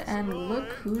sad. And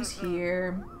look who's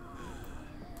here.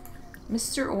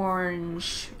 Mr.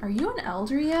 Orange. Are you an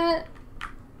elder yet?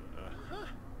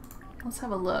 Let's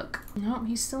have a look. No,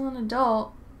 he's still an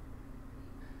adult.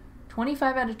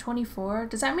 25 out of 24.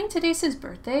 Does that mean today's his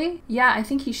birthday? Yeah, I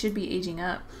think he should be aging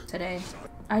up today.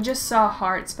 I just saw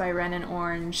Hearts by Ren and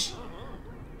Orange.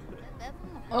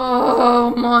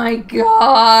 Oh my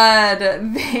God.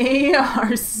 They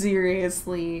are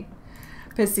seriously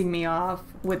pissing me off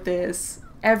with this.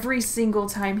 Every single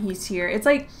time he's here. It's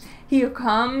like he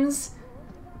comes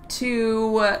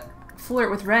to flirt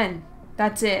with Ren.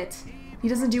 That's it. He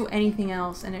doesn't do anything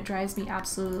else, and it drives me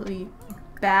absolutely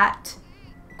bat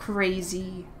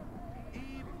crazy.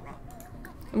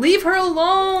 Leave her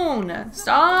alone!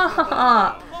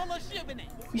 Stop!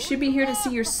 You should be here to see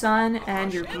your son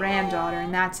and your granddaughter,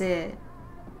 and that's it.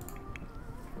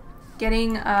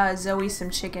 Getting Zoe some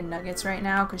chicken nuggets right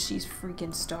now because she's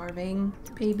freaking starving.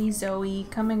 Baby Zoe,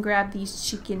 come and grab these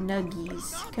chicken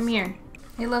nuggies. Come here.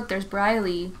 Hey look, there's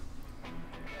Briley.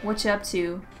 What you up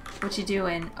to? What you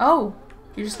doing? Oh!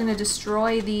 You're just gonna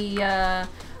destroy the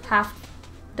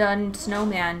half-done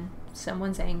snowman.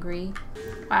 Someone's angry.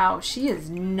 Wow, she is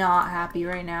not happy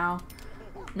right now.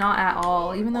 Not at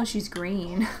all, even though she's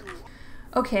green.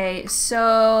 Okay, so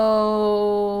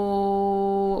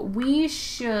we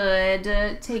should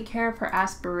take care of her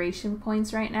aspiration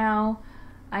points right now.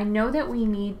 I know that we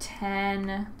need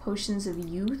 10 potions of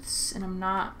youths, and I'm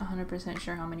not 100%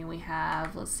 sure how many we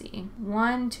have. Let's see.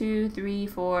 1, 2, 3,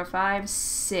 4, 5,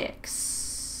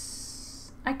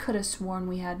 6. I could have sworn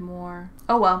we had more.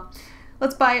 Oh well.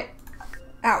 Let's buy,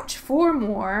 ouch, 4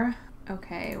 more.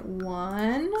 Okay,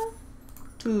 1,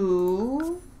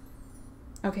 2.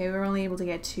 Okay, we were only able to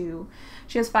get 2.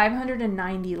 She has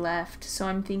 590 left, so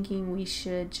I'm thinking we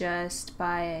should just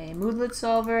buy a moodlet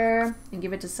solver and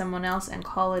give it to someone else and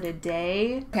call it a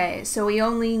day. Okay, so we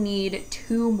only need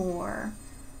 2 more.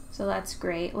 So that's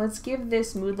great. Let's give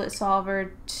this moodlet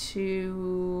solver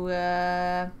to,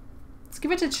 let's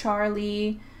give it to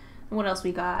Charlie. And what else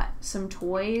we got? Some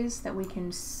toys that we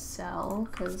can sell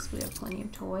because we have plenty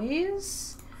of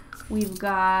toys. We've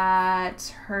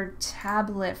got her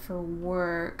tablet for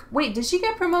work. Wait, did she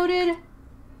get promoted?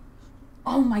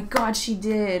 Oh my God, she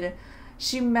did.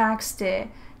 She maxed it.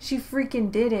 She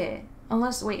freaking did it.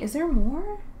 Unless, wait, is there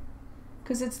more?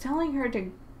 Because it's telling her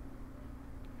to...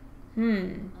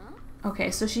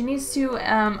 Okay, so she needs to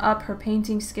up her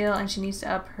painting skill and she needs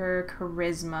to up her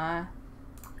charisma.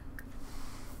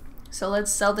 So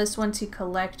let's sell this one to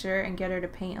Collector and get her to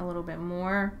paint a little bit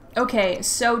more. Okay,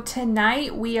 so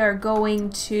tonight we are going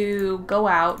to go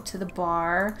out to the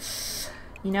bar.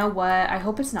 You know what? I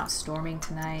hope it's not storming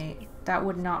tonight. That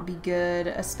would not be good,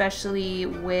 especially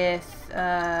with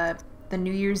the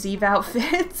New Year's Eve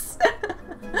outfits.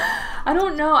 I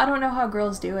don't know how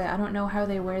girls do it. I don't know how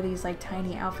they wear these like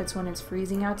tiny outfits when it's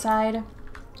freezing outside.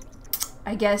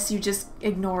 I guess you just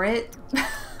ignore it.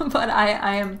 But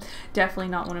I am definitely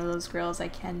not one of those girls. I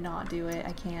cannot do it.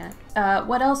 I can't.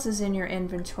 What else is in your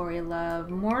inventory,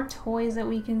 love? More toys that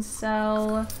we can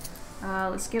sell.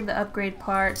 Let's give the upgrade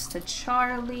parts to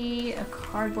Charlie. A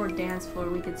cardboard dance floor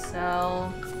we could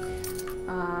sell.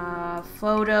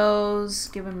 Photos,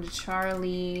 give them to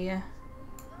Charlie.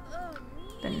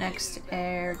 The next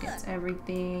heir gets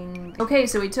everything. Okay,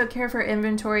 so we took care of her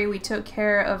inventory. We took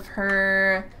care of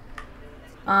her...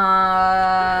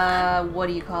 what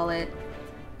do you call it?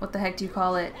 What the heck do you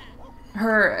call it?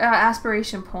 Her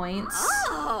aspiration points.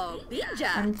 Oh,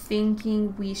 I'm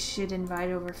thinking we should invite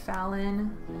over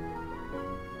Fallon.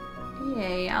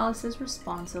 Yay, Alice is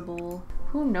responsible.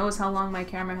 Who knows how long my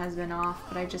camera has been off,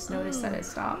 but I just noticed that it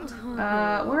stopped.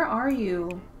 Where are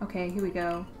you? Okay, here we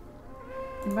go.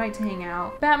 Invite to hang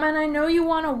out. Batman, I know you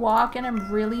want to walk and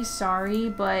I'm really sorry,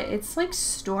 but it's like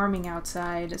storming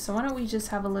outside. So why don't we just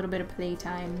have a little bit of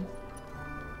playtime?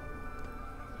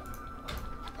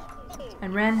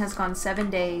 And Ren has gone 7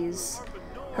 days.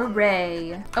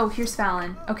 Hooray. Oh, here's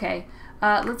Fallon. Okay.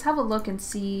 Let's have a look and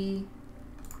see.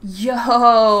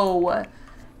 Yo!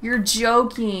 You're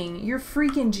joking. You're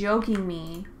freaking joking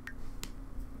me.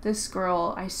 This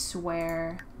girl, I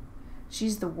swear.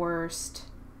 She's the worst.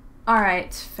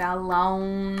 Alright,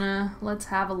 Fallon. Let's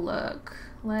have a look.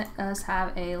 Let us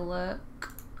have a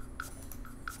look.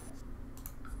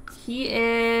 He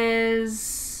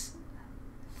is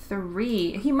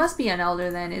 3. He must be an elder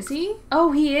then, is he?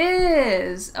 Oh, he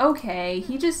is! Okay,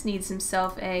 he just needs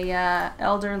himself a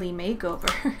elderly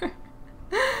makeover.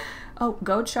 Oh,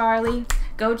 go Charlie.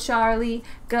 Go Charlie.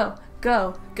 Go.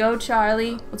 Go. Go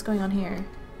Charlie. What's going on here?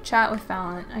 Chat with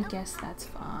Fallon. I guess that's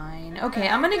fine. Okay,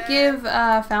 I'm gonna give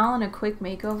Fallon a quick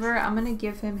makeover. I'm gonna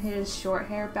give him his short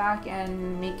hair back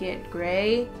and make it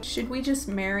gray. Should we just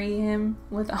marry him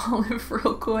with Olive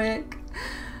real quick?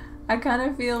 I kind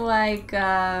of feel like,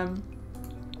 I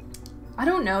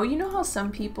don't know. You know how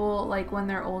some people, like when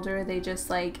they're older, they just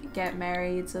like get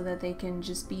married so that they can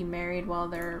just be married while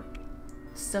they're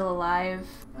still alive?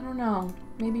 I don't know.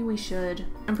 Maybe we should.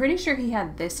 I'm pretty sure he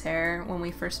had this hair when we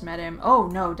first met him. Oh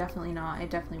no, definitely not. It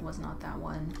definitely was not that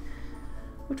one.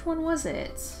 Which one was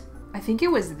it? I think it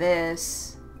was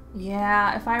this.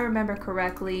 Yeah, if I remember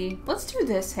correctly. Let's do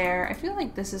this hair. I feel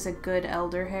like this is a good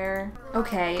elder hair.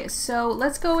 Okay, so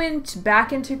let's go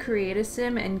back into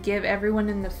Create-A-Sim and give everyone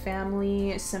in the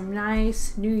family some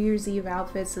nice New Year's Eve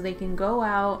outfits so they can go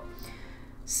out,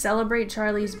 celebrate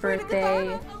Charlie's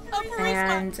birthday,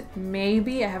 and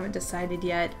maybe, I haven't decided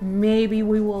yet, maybe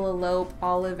we will elope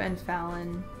Olive and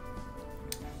Fallon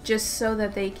just so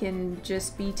that they can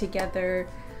just be together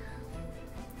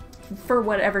for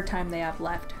whatever time they have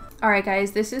left. Alright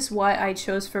guys, this is what I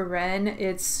chose for Ren.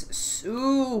 It's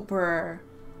super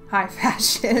high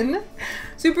fashion.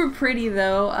 Super pretty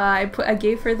though. I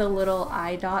gave her the little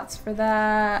eye dots for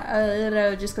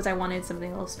that, just because I wanted something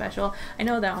a little special. I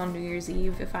know that on New Year's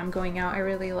Eve, if I'm going out, I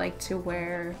really like to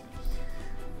wear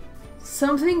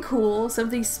something cool,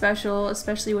 something special,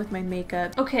 especially with my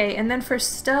makeup. Okay, and then for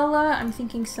Stella, I'm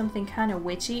thinking something kind of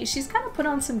witchy. She's kind of put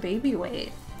on some baby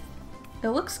weight. It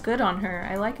looks good on her.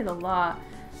 I like it a lot.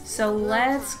 So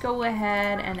let's go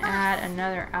ahead and add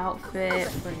another outfit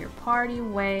for your party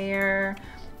wear.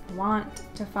 I want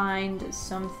to find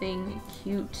something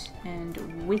cute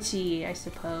and witchy, I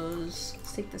suppose.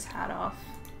 Let's take this hat off.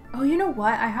 Oh, you know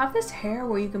what? I have this hair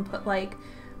where you can put like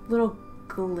little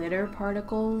glitter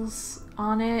particles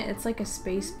on it. It's like a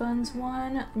Space Buns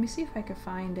one. Let me see if I could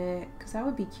find it, because that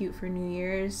would be cute for New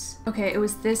Year's. Okay, it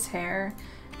was this hair,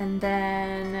 and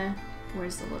then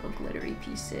where's the little glittery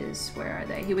pieces? Where are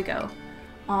they? Here we go.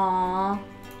 Aww,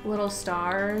 little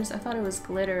stars. I thought it was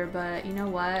glitter, but you know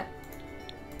what?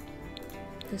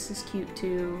 This is cute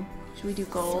too. Should we do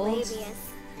gold?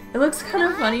 It looks kind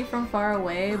of funny from far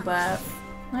away, but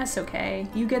that's okay.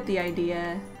 You get the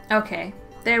idea. Okay,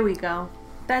 there we go.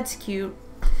 That's cute.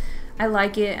 I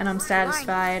like it and I'm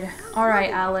satisfied.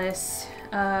 Alright, Alice.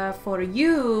 For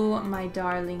you, my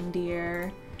darling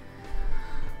dear.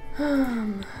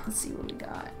 Let's see what we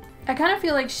got. I kind of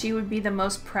feel like she would be the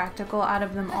most practical out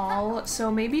of them all,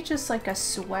 so maybe just like a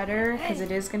sweater, because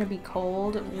it is going to be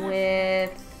cold,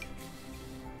 with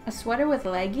a sweater with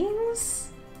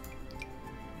leggings?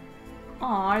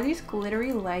 Aw, are these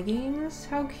glittery leggings?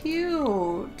 How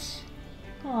cute!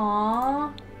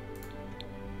 Aww.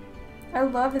 I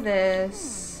love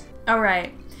this.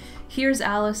 Alright, here's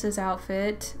Alice's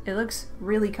outfit. It looks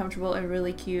really comfortable and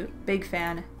really cute. Big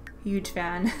fan. Huge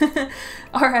fan.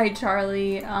 Alright,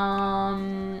 Charlie. Oh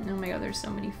my god, there's so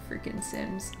many freaking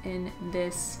Sims in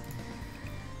this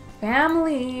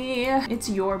family. It's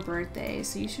your birthday,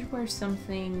 so you should wear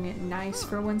something nice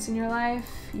for once in your life.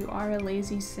 You are a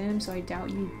lazy Sim, so I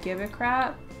doubt you give a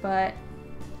crap, but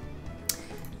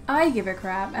I give a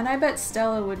crap, and I bet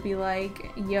Stella would be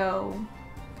like, yo,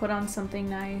 put on something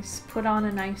nice, put on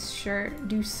a nice shirt,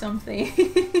 do something.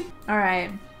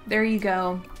 Alright, there you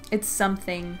go. It's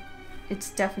something. It's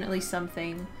definitely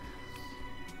something.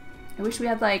 I wish we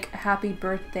had like a happy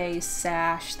birthday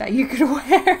sash that you could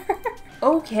wear.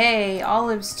 Okay,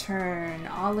 Olive's turn.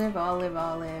 Olive, Olive,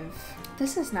 Olive.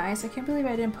 This is nice. I can't believe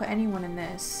I didn't put anyone in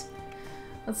this.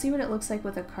 Let's see what it looks like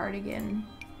with a cardigan.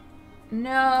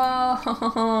 No!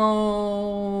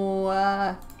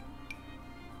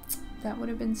 That would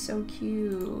have been so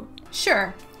cute.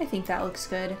 Sure, I think that looks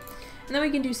good. And then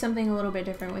we can do something a little bit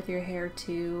different with your hair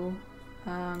too.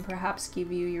 Perhaps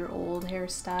give you your old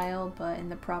hairstyle, but in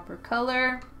the proper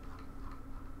color.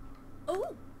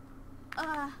 Oh,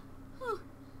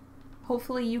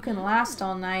 Hopefully you can last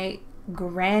all night,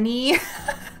 Granny.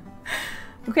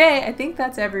 Okay, I think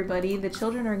that's everybody. The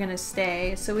children are gonna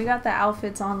stay. So we got the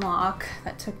outfits on lock.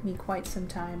 That took me quite some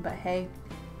time, but hey,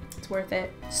 it's worth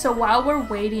it. So while we're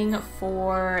waiting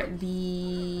for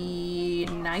the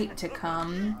night to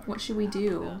come, what should we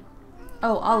do?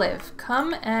 Oh, Olive,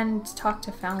 come and talk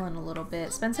to Fallon a little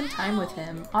bit. Spend some time with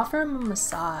him. Offer him a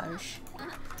massage.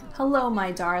 Hello,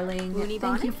 my darling.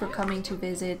 Thank you for coming to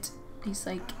visit. He's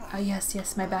like, oh, yes,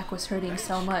 yes, my back was hurting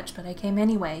so much, but I came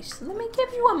anyway. She said, let me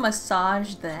give you a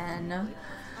massage then.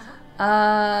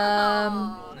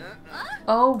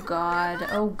 Oh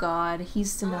God,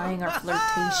 he's denying our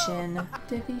flirtation.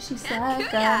 Diffie, she said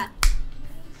that.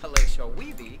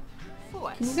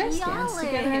 Can you guys dance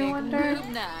together, I wonder?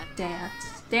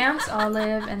 Dance. Dance,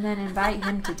 Olive, and then invite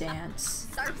him to dance.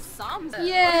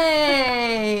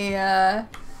 Yay!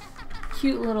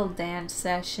 Cute little dance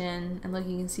session. And look,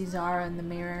 you can see Zara in the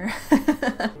mirror.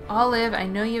 Olive, I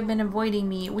know you've been avoiding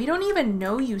me. We don't even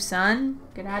know you, son.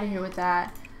 Get out of here with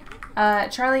that.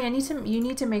 Charlie, you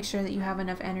need to make sure that you have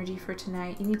enough energy for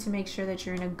tonight. You need to make sure that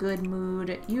you're in a good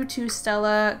mood. You too,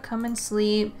 Stella. Come and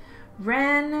sleep.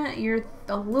 Ren, you're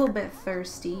a little bit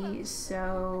thirsty,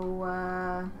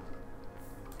 so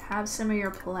have some of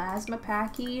your plasma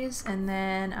packies, and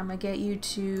then I'm gonna get you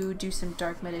to do some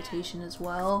dark meditation as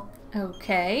well.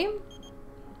 Okay.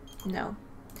 No.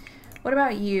 What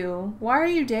about you? Why are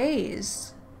you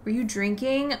dazed? Were you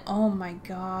drinking? Oh my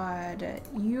god.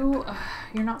 You're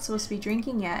not supposed to be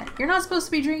drinking yet. You're not supposed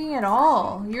to be drinking at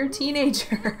all. You're a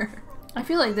teenager. I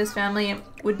feel like this family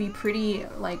would be pretty,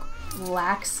 like,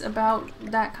 lax about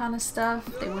that kind of stuff.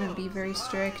 They wouldn't be very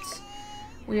strict.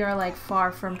 We are, like,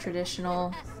 far from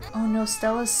traditional. Oh no,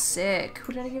 Stella's sick.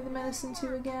 Who did I give the medicine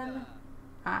to again?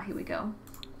 Ah, here we go.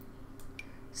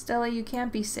 Stella, you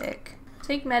can't be sick.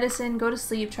 Take medicine, go to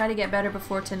sleep, try to get better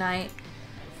before tonight.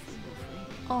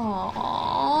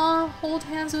 Aww, hold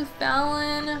hands with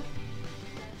Fallon.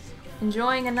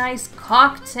 Enjoying a nice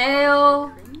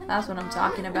cocktail. That's what I'm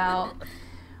talking about.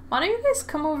 Why don't you guys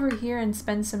come over here and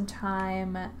spend some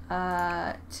time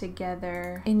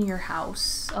together in your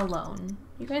house alone?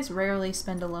 You guys rarely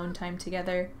spend alone time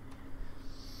together.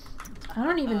 I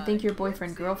don't even think you're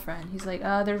boyfriend girlfriend. He's like,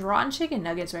 there's rotten chicken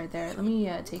nuggets right there. Let me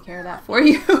take care of that for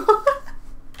you.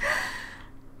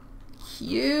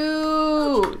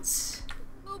 Cute.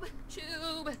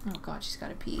 Oh god, she's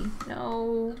gotta pee.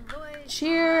 No.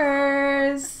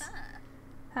 Cheers.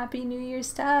 Happy New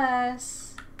Year's to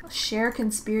us. Share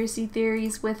conspiracy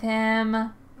theories with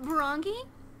him. Brongi?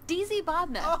 DZ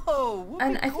Bobna. Oh,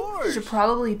 and I think you should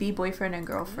probably be boyfriend and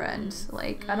girlfriend.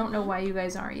 Like, I don't know why you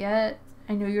guys aren't yet.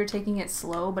 I know you're taking it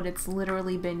slow, but it's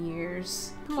literally been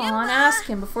years. Come on, ask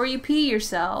him before you pee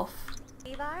yourself.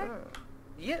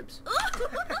 Yips.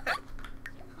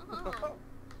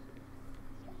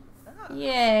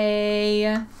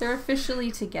 Yay. They're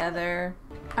officially together.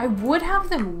 I would have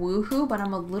them woohoo, but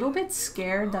I'm a little bit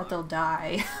scared that they'll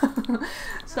die.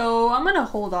 So I'm gonna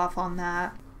hold off on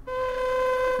that.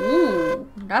 Ooh,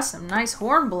 that's some nice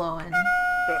horn blowing.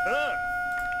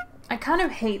 I kind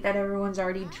of hate that everyone's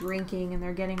already drinking and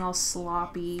they're getting all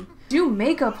sloppy. Do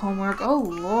makeup homework. Oh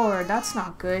lord, that's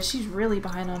not good. She's really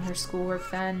behind on her schoolwork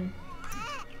then.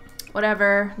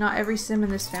 Whatever, not every sim in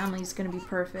this family is gonna be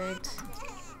perfect.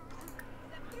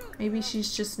 Maybe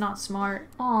she's just not smart.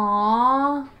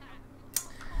 Aww.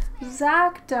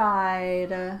 Zach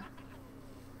died.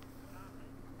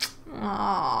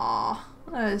 Aww.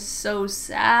 That is so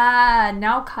sad.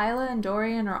 Now Kyla and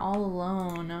Dorian are all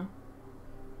alone.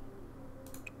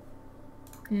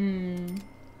 I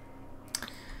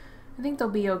think they'll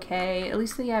be okay. At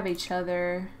least they have each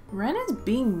other. Ren is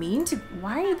being mean to...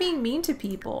 Why are you being mean to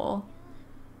people?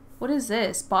 What is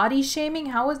this? Body shaming?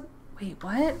 How was... Wait,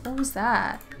 what? What was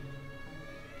that?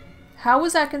 How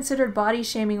was that considered body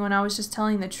shaming when I was just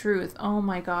telling the truth? Oh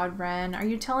my god, Ren. Are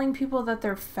you telling people that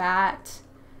they're fat?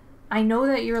 I know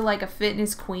that you're like a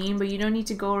fitness queen, but you don't need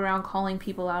to go around calling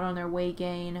people out on their weight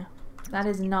gain. That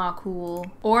is not cool.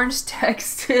 Orange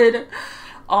texted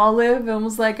Olive and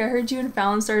was like, I heard you and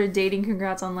Fallon started dating.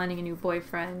 Congrats on landing a new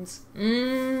boyfriend.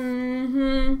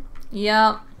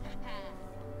 Yep.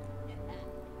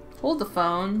 Hold the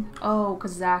phone. Oh,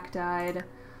 because Zach died.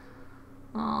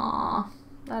 Aww.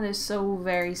 That is so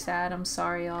very sad. I'm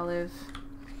sorry, Olive.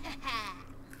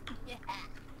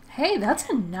 Hey, that's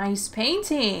a nice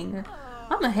painting.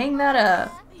 I'm gonna hang that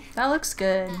up. That looks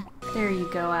good. There you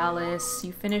go, Alice.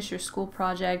 You finished your school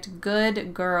project.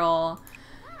 Good girl.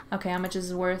 Okay, how much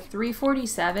is it worth?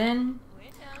 $347.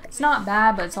 It's not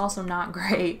bad, but it's also not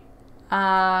great.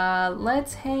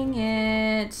 Let's hang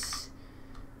it.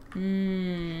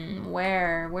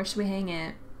 Where? Where should we hang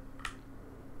it?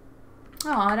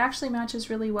 Oh, it actually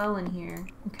matches really well in here.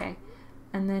 Okay.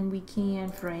 And then we can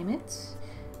frame it.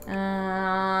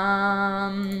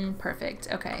 Perfect.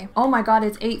 Okay. Oh my god,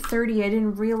 it's 8:30. I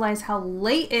didn't realize how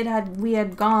late we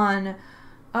had gone.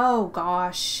 Oh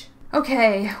gosh.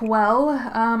 Okay, well,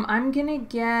 I'm gonna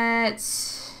get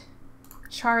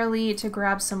Charlie to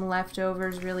grab some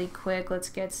leftovers really quick. Let's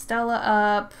get Stella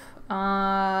up.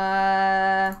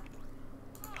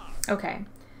 Okay.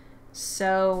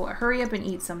 So, hurry up and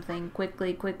eat something.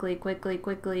 Quickly, quickly, quickly,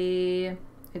 quickly.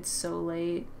 It's so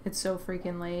late. It's so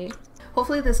freaking late.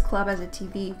 Hopefully this club has a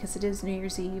TV, because it is New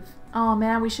Year's Eve. Oh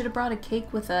man, we should have brought a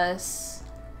cake with us.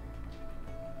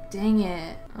 Dang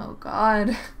it. Oh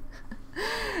god.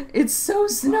 It's so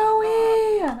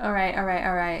snowy! Alright, alright,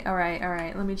 alright, alright,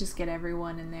 alright. Let me just get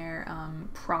everyone in their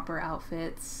proper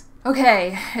outfits.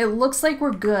 Okay, it looks like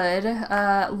we're good.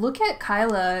 Look at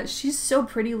Kyla. She's so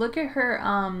pretty. Look at her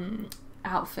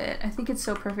outfit. I think it's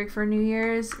so perfect for New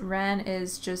Year's. Ren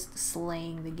is just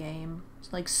slaying the game.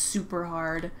 Like super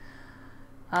hard.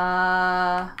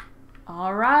 Alright.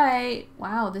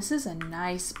 Wow, this is a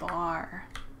nice bar.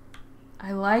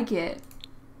 I like it.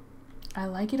 I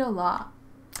like it a lot.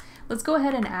 Let's go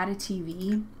ahead and add a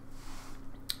TV.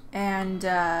 And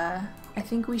I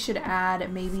think we should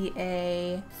add maybe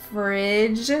a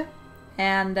fridge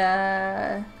and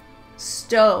a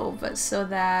stove so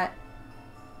that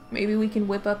maybe we can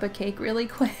whip up a cake really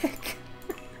quick.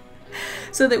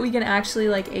 So that we can actually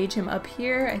like age him up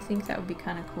here. I think that would be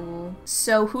kind of cool.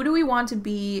 So who do we want to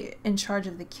be in charge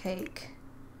of the cake?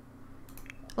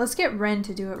 Let's get Ren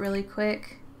to do it really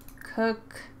quick.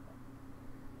 Cook.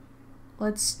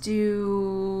 Let's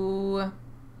do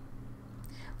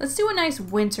a nice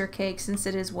winter cake since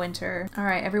it is winter. All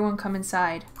right, everyone come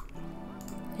inside.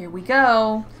 Here we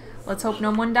go. Let's hope no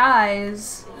one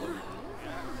dies.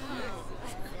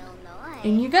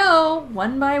 In you go,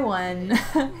 one by one.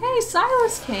 Hey,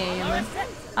 Silas came.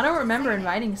 I don't remember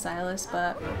inviting Silas,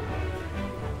 but...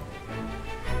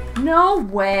 No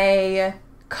way.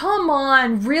 Come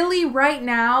on, really? Right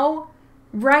now?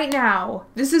 Right now.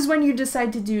 This is when you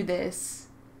decide to do this.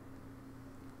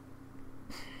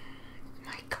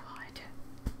 My God.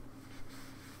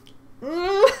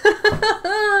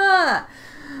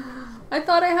 I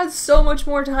thought I had so much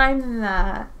more time than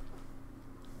that.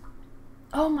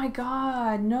 Oh my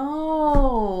God,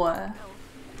 no.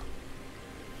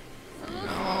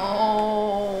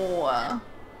 No.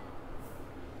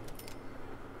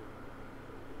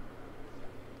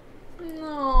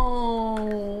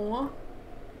 No.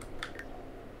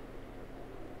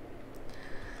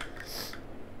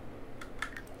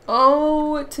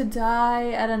 Oh, to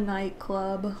die at a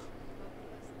nightclub.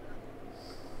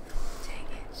 Dang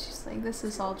it. She's like, this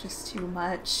is all just too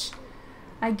much.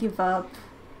 I give up.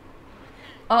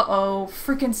 Uh-oh.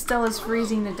 Freaking Stella's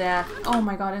freezing to death. Oh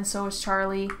my God, and so is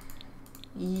Charlie.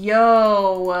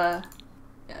 Yo.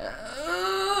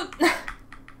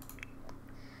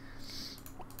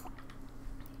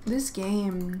 This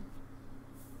game.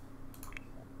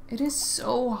 It is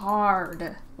so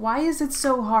hard. Why is it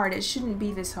so hard? It shouldn't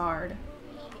be this hard.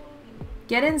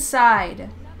 Get inside.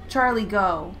 Charlie,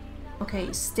 go.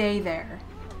 Okay, stay there.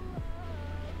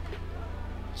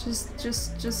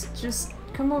 Just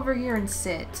come over here and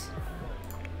sit.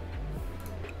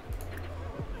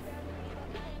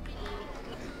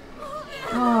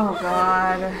 Oh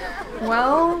God.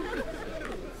 Well,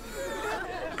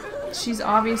 she's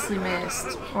obviously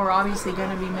missed, or obviously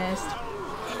gonna be missed.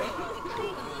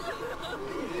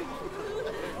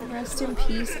 Rest in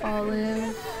peace,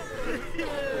 Olive.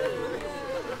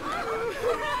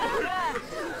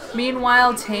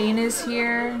 Meanwhile, Tane is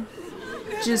here,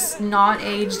 just not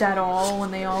aged at all when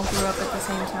they all grew up at the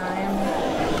same time.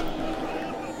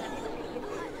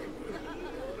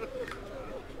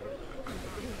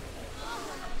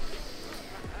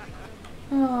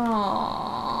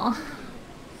 Aww.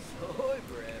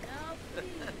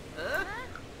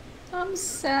 I'm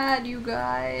sad, you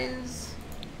guys.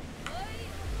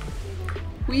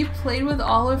 We played with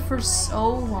Olive for so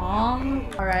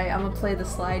long. Alright, I'm gonna play the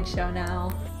slideshow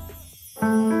now.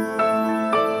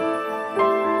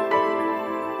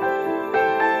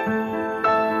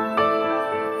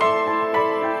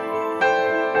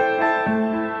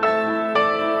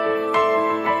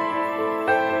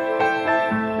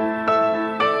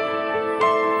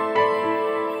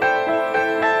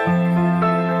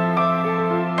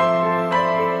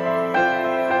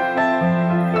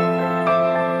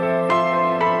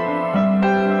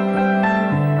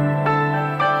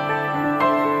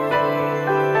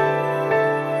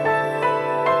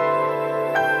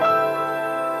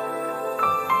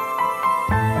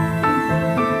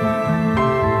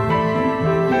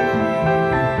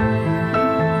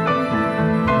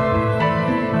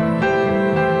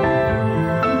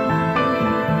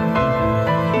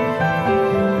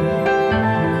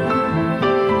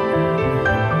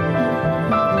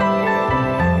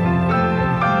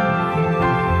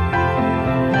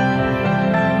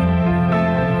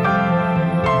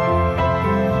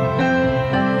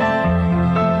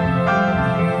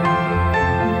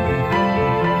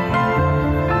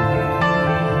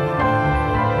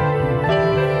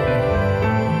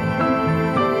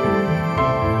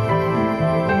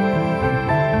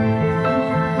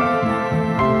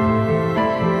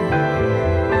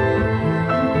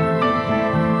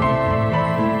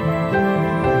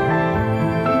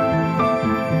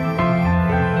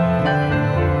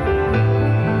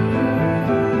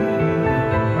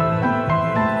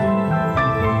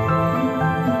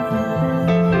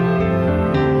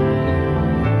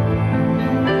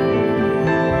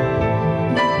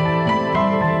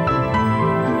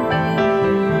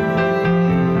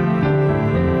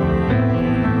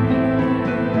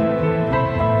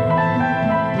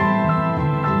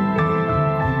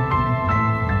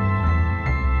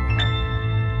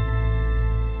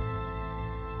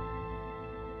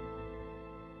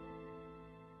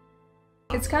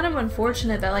 of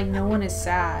unfortunate that like no one is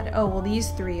sad. Oh, well these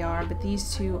three are, but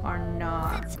these two are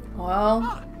not.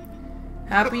 Well,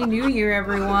 Happy New Year,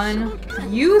 everyone.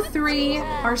 You three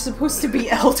are supposed to be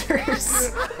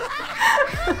elders.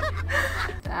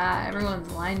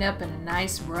 Everyone's lined up in a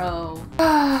nice row.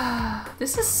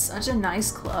 This is such a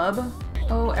nice club.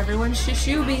 Oh, everyone's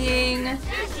shishubing.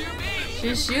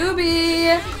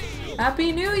 Shishubi!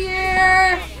 Happy New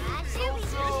Year!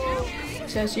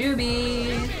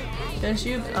 Shishubi!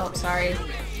 Shishub. Oh, sorry.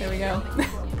 There we go.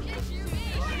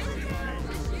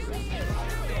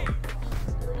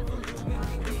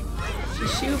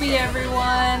 Shishubi,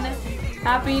 everyone!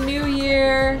 Happy New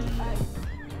Year!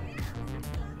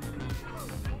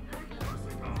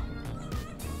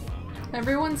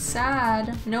 Everyone's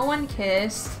sad. No one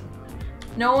kissed.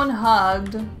 No one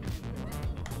hugged.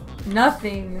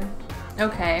 Nothing.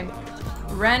 Okay.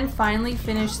 Ren finally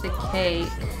finished the cake.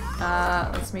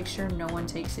 Let's make sure no one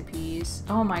takes a piece.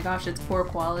 Oh my gosh, it's poor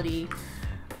quality.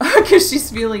 Because she's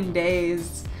feeling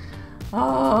dazed.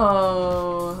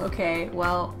 Oh, okay.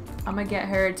 Well, I'm gonna get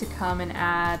her to come and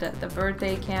add the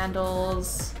birthday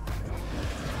candles.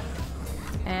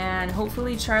 And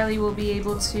hopefully Charlie will be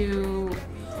able to...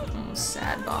 Oh,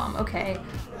 sad bomb. Okay.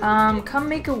 Come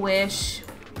make a wish.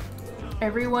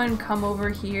 Everyone come over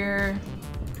here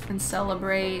and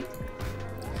celebrate.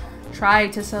 Try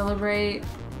to celebrate.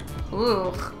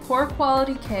 Ooh, poor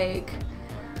quality cake.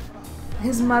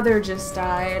 His mother just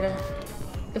died.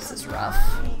 This is rough.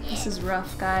 This is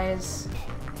rough, guys.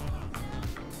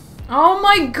 Oh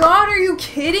my god, are you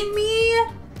kidding me?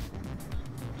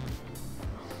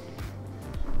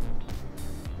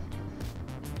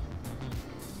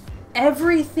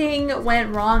 Everything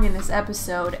went wrong in this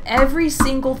episode. Every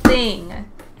single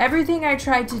thing. Everything I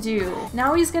tried to do.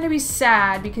 Now he's gonna be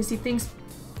sad because he thinks...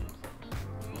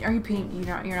 Are you peeing?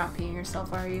 You're not peeing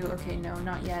yourself, are you? Okay, no,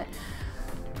 not yet.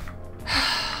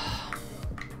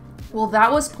 Well,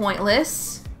 that was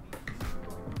pointless.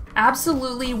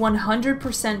 Absolutely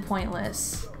 100%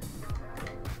 pointless.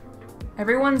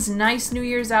 Everyone's nice New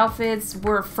Year's outfits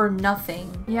were for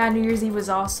nothing. Yeah, New Year's Eve was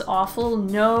also awful.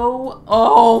 No.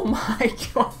 Oh my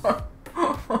god.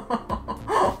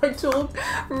 I told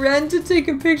Ren to take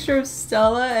a picture of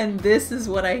Stella and this is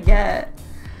what I get.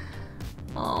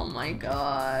 Oh my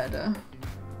god.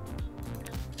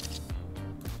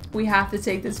 We have to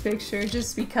take this picture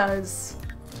just because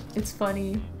it's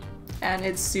funny and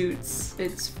it suits.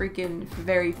 It's freaking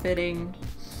very fitting.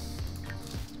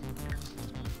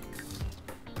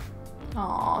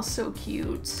 Aw, so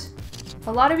cute.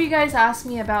 A lot of you guys asked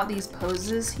me about these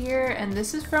poses here, and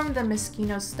this is from the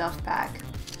Moschino stuff pack.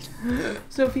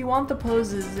 So if you want the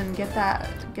poses, then get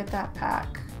that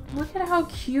pack. Look at how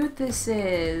cute this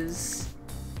is.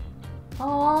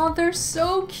 Aw, they're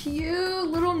so cute!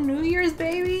 Little New Year's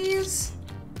babies!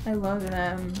 I love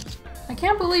them. I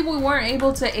can't believe we weren't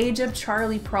able to age up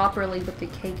Charlie properly with the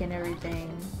cake and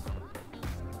everything.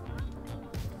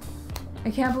 I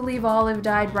can't believe Olive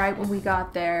died right when we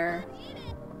got there.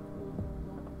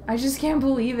 I just can't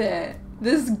believe it.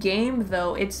 This game,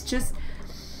 though, it's just...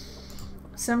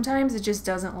 Sometimes it just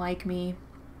doesn't like me.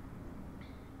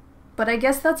 But I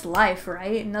guess that's life,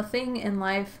 right? Nothing in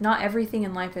life, not everything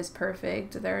in life is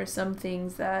perfect. There are some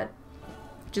things that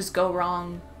just go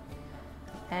wrong.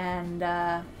 And,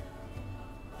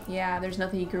 yeah, there's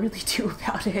nothing you can really do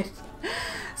about it.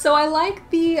 So I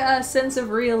like the sense of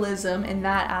realism in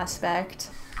that aspect.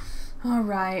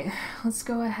 Alright, let's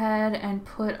go ahead and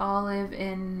put Olive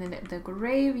in the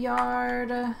graveyard.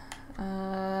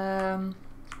 Let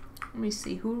me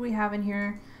see, who do we have in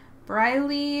here?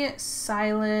 Briley,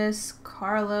 Silas,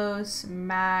 Carlos,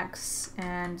 Max,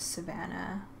 and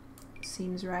Savannah.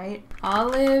 Seems right.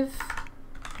 Olive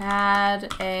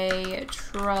had a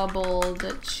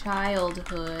troubled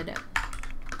childhood,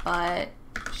 but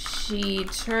she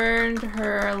turned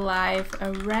her life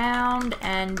around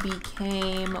and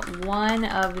became one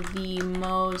of the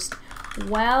most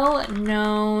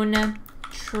well-known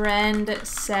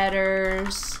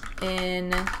trendsetters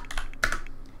in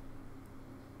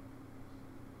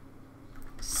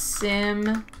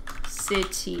Sim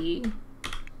City.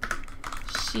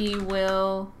 She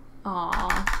will...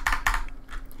 Aw.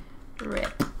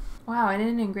 Rip. Wow, I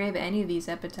didn't engrave any of these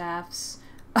epitaphs.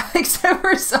 Except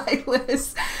for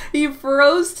Silas. He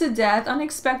froze to death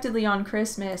unexpectedly on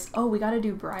Christmas. Oh, we gotta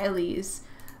do Briley's.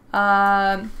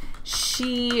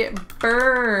 She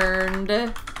burned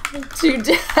to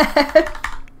death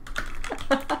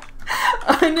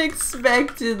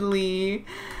unexpectedly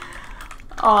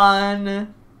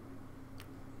on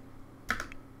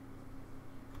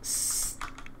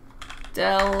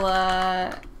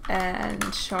Stella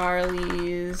and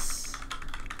Charlie's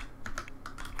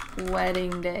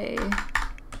wedding day.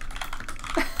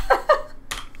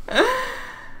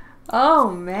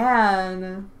 Oh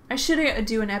man. I should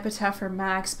do an epitaph for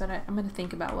Max, but I'm gonna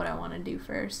think about what I want to do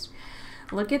first.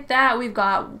 Look at that, we've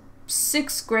got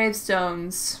 6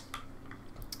 gravestones.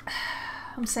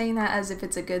 I'm saying that as if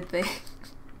it's a good thing.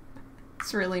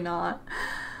 It's really not.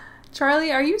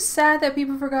 Charlie, are you sad that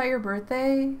people forgot your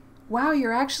birthday? Wow,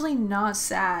 you're actually not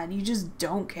sad. You just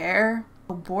don't care.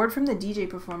 Oh, bored from the DJ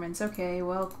performance. Okay,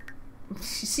 well,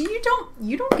 see,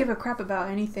 you don't give a crap about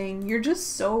anything. You're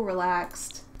just so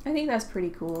relaxed. I think that's pretty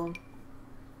cool.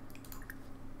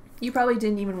 You probably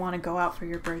didn't even want to go out for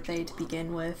your birthday to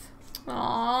begin with.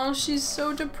 Aw, she's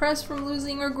so depressed from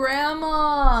losing her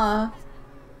grandma.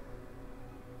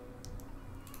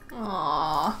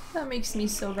 Aw, that makes me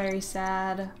so very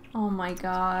sad. Oh my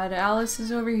god, Alice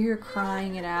is over here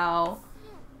crying it out.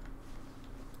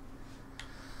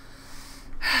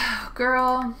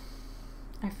 Girl,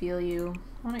 I feel you.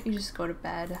 Why don't you just go to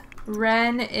bed?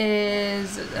 Ren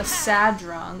is a sad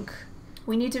drunk.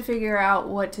 We need to figure out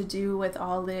what to do with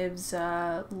Olive's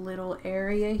little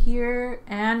area here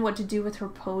and what to do with her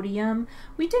podium.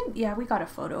 Yeah, we got a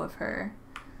photo of her.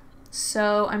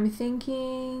 So I'm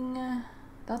thinking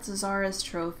that's Zara's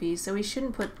trophy, so we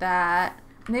shouldn't put that.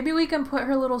 Maybe we can put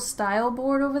her little style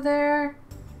board over there.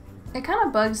 It kind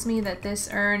of bugs me that this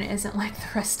urn isn't like the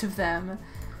rest of them.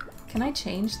 Can I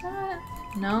change that?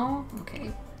 No?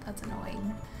 Okay, that's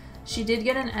annoying. She did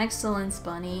get an excellence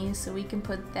bunny, so we can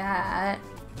put that.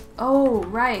 Oh,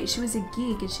 right, she was a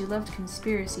geek and she loved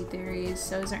conspiracy theories,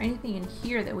 so is there anything in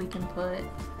here that we can put?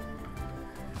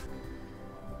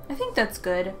 I think that's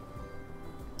good.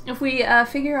 If we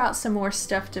figure out some more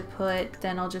stuff to put,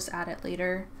 then I'll just add it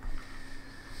later.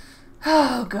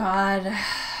 Oh god.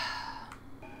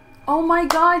 Oh my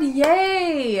god,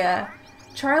 yay!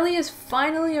 Charlie is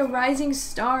finally a rising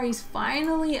star. He's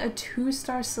finally a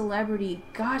 2-star celebrity.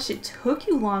 Gosh, it took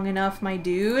you long enough, my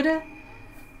dude.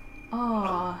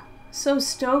 Oh, so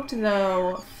stoked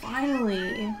though.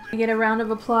 Finally. We get a round of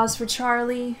applause for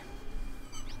Charlie.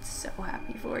 So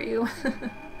happy for you.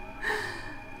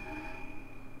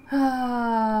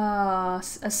 A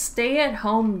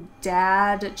stay-at-home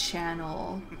dad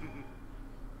channel.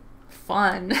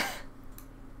 Fun.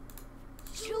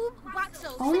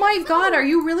 Oh my god, are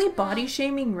you really body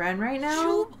shaming Ren right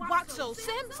now?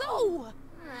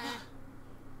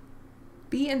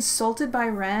 Be insulted by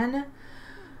Ren?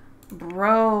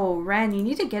 Bro, Ren, you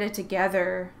need to get it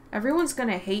together. Everyone's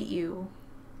gonna hate you.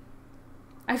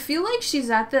 I feel like she's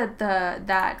at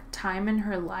that time in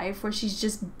her life where she's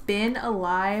just been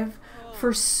alive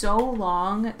for so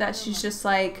long that she's just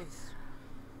like,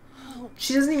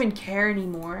 she doesn't even care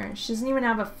anymore. She doesn't even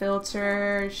have a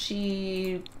filter.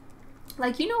 She,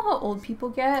 like, you know how old people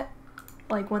get?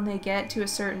 Like, when they get to a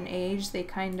certain age, they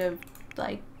kind of,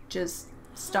 like, just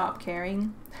stop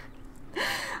caring.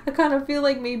 I kind of feel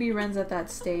like maybe Ren's at that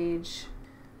stage.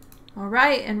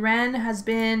 Alright, and Ren has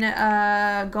been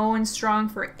going strong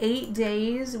for 8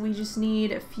 days. We just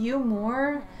need a few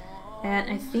more. And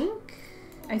I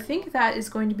think that is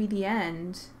going to be the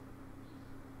end.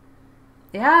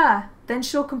 Yeah, then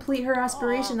she'll complete her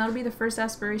aspiration. That'll be the first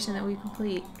aspiration that we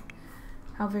complete.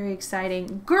 How very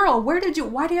exciting. Girl, why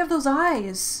do you have those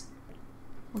eyes?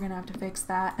 We're gonna have to fix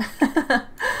that.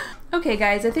 Okay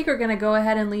guys, I think we're gonna go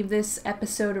ahead and leave this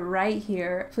episode right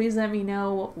here. Please let me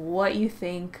know what you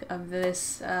think of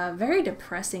this very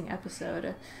depressing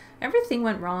episode. Everything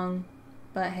went wrong,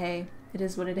 but hey, it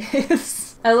is what it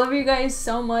is. I love you guys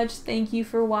so much. Thank you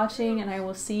for watching, and I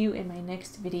will see you in my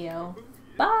next video.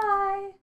 Bye!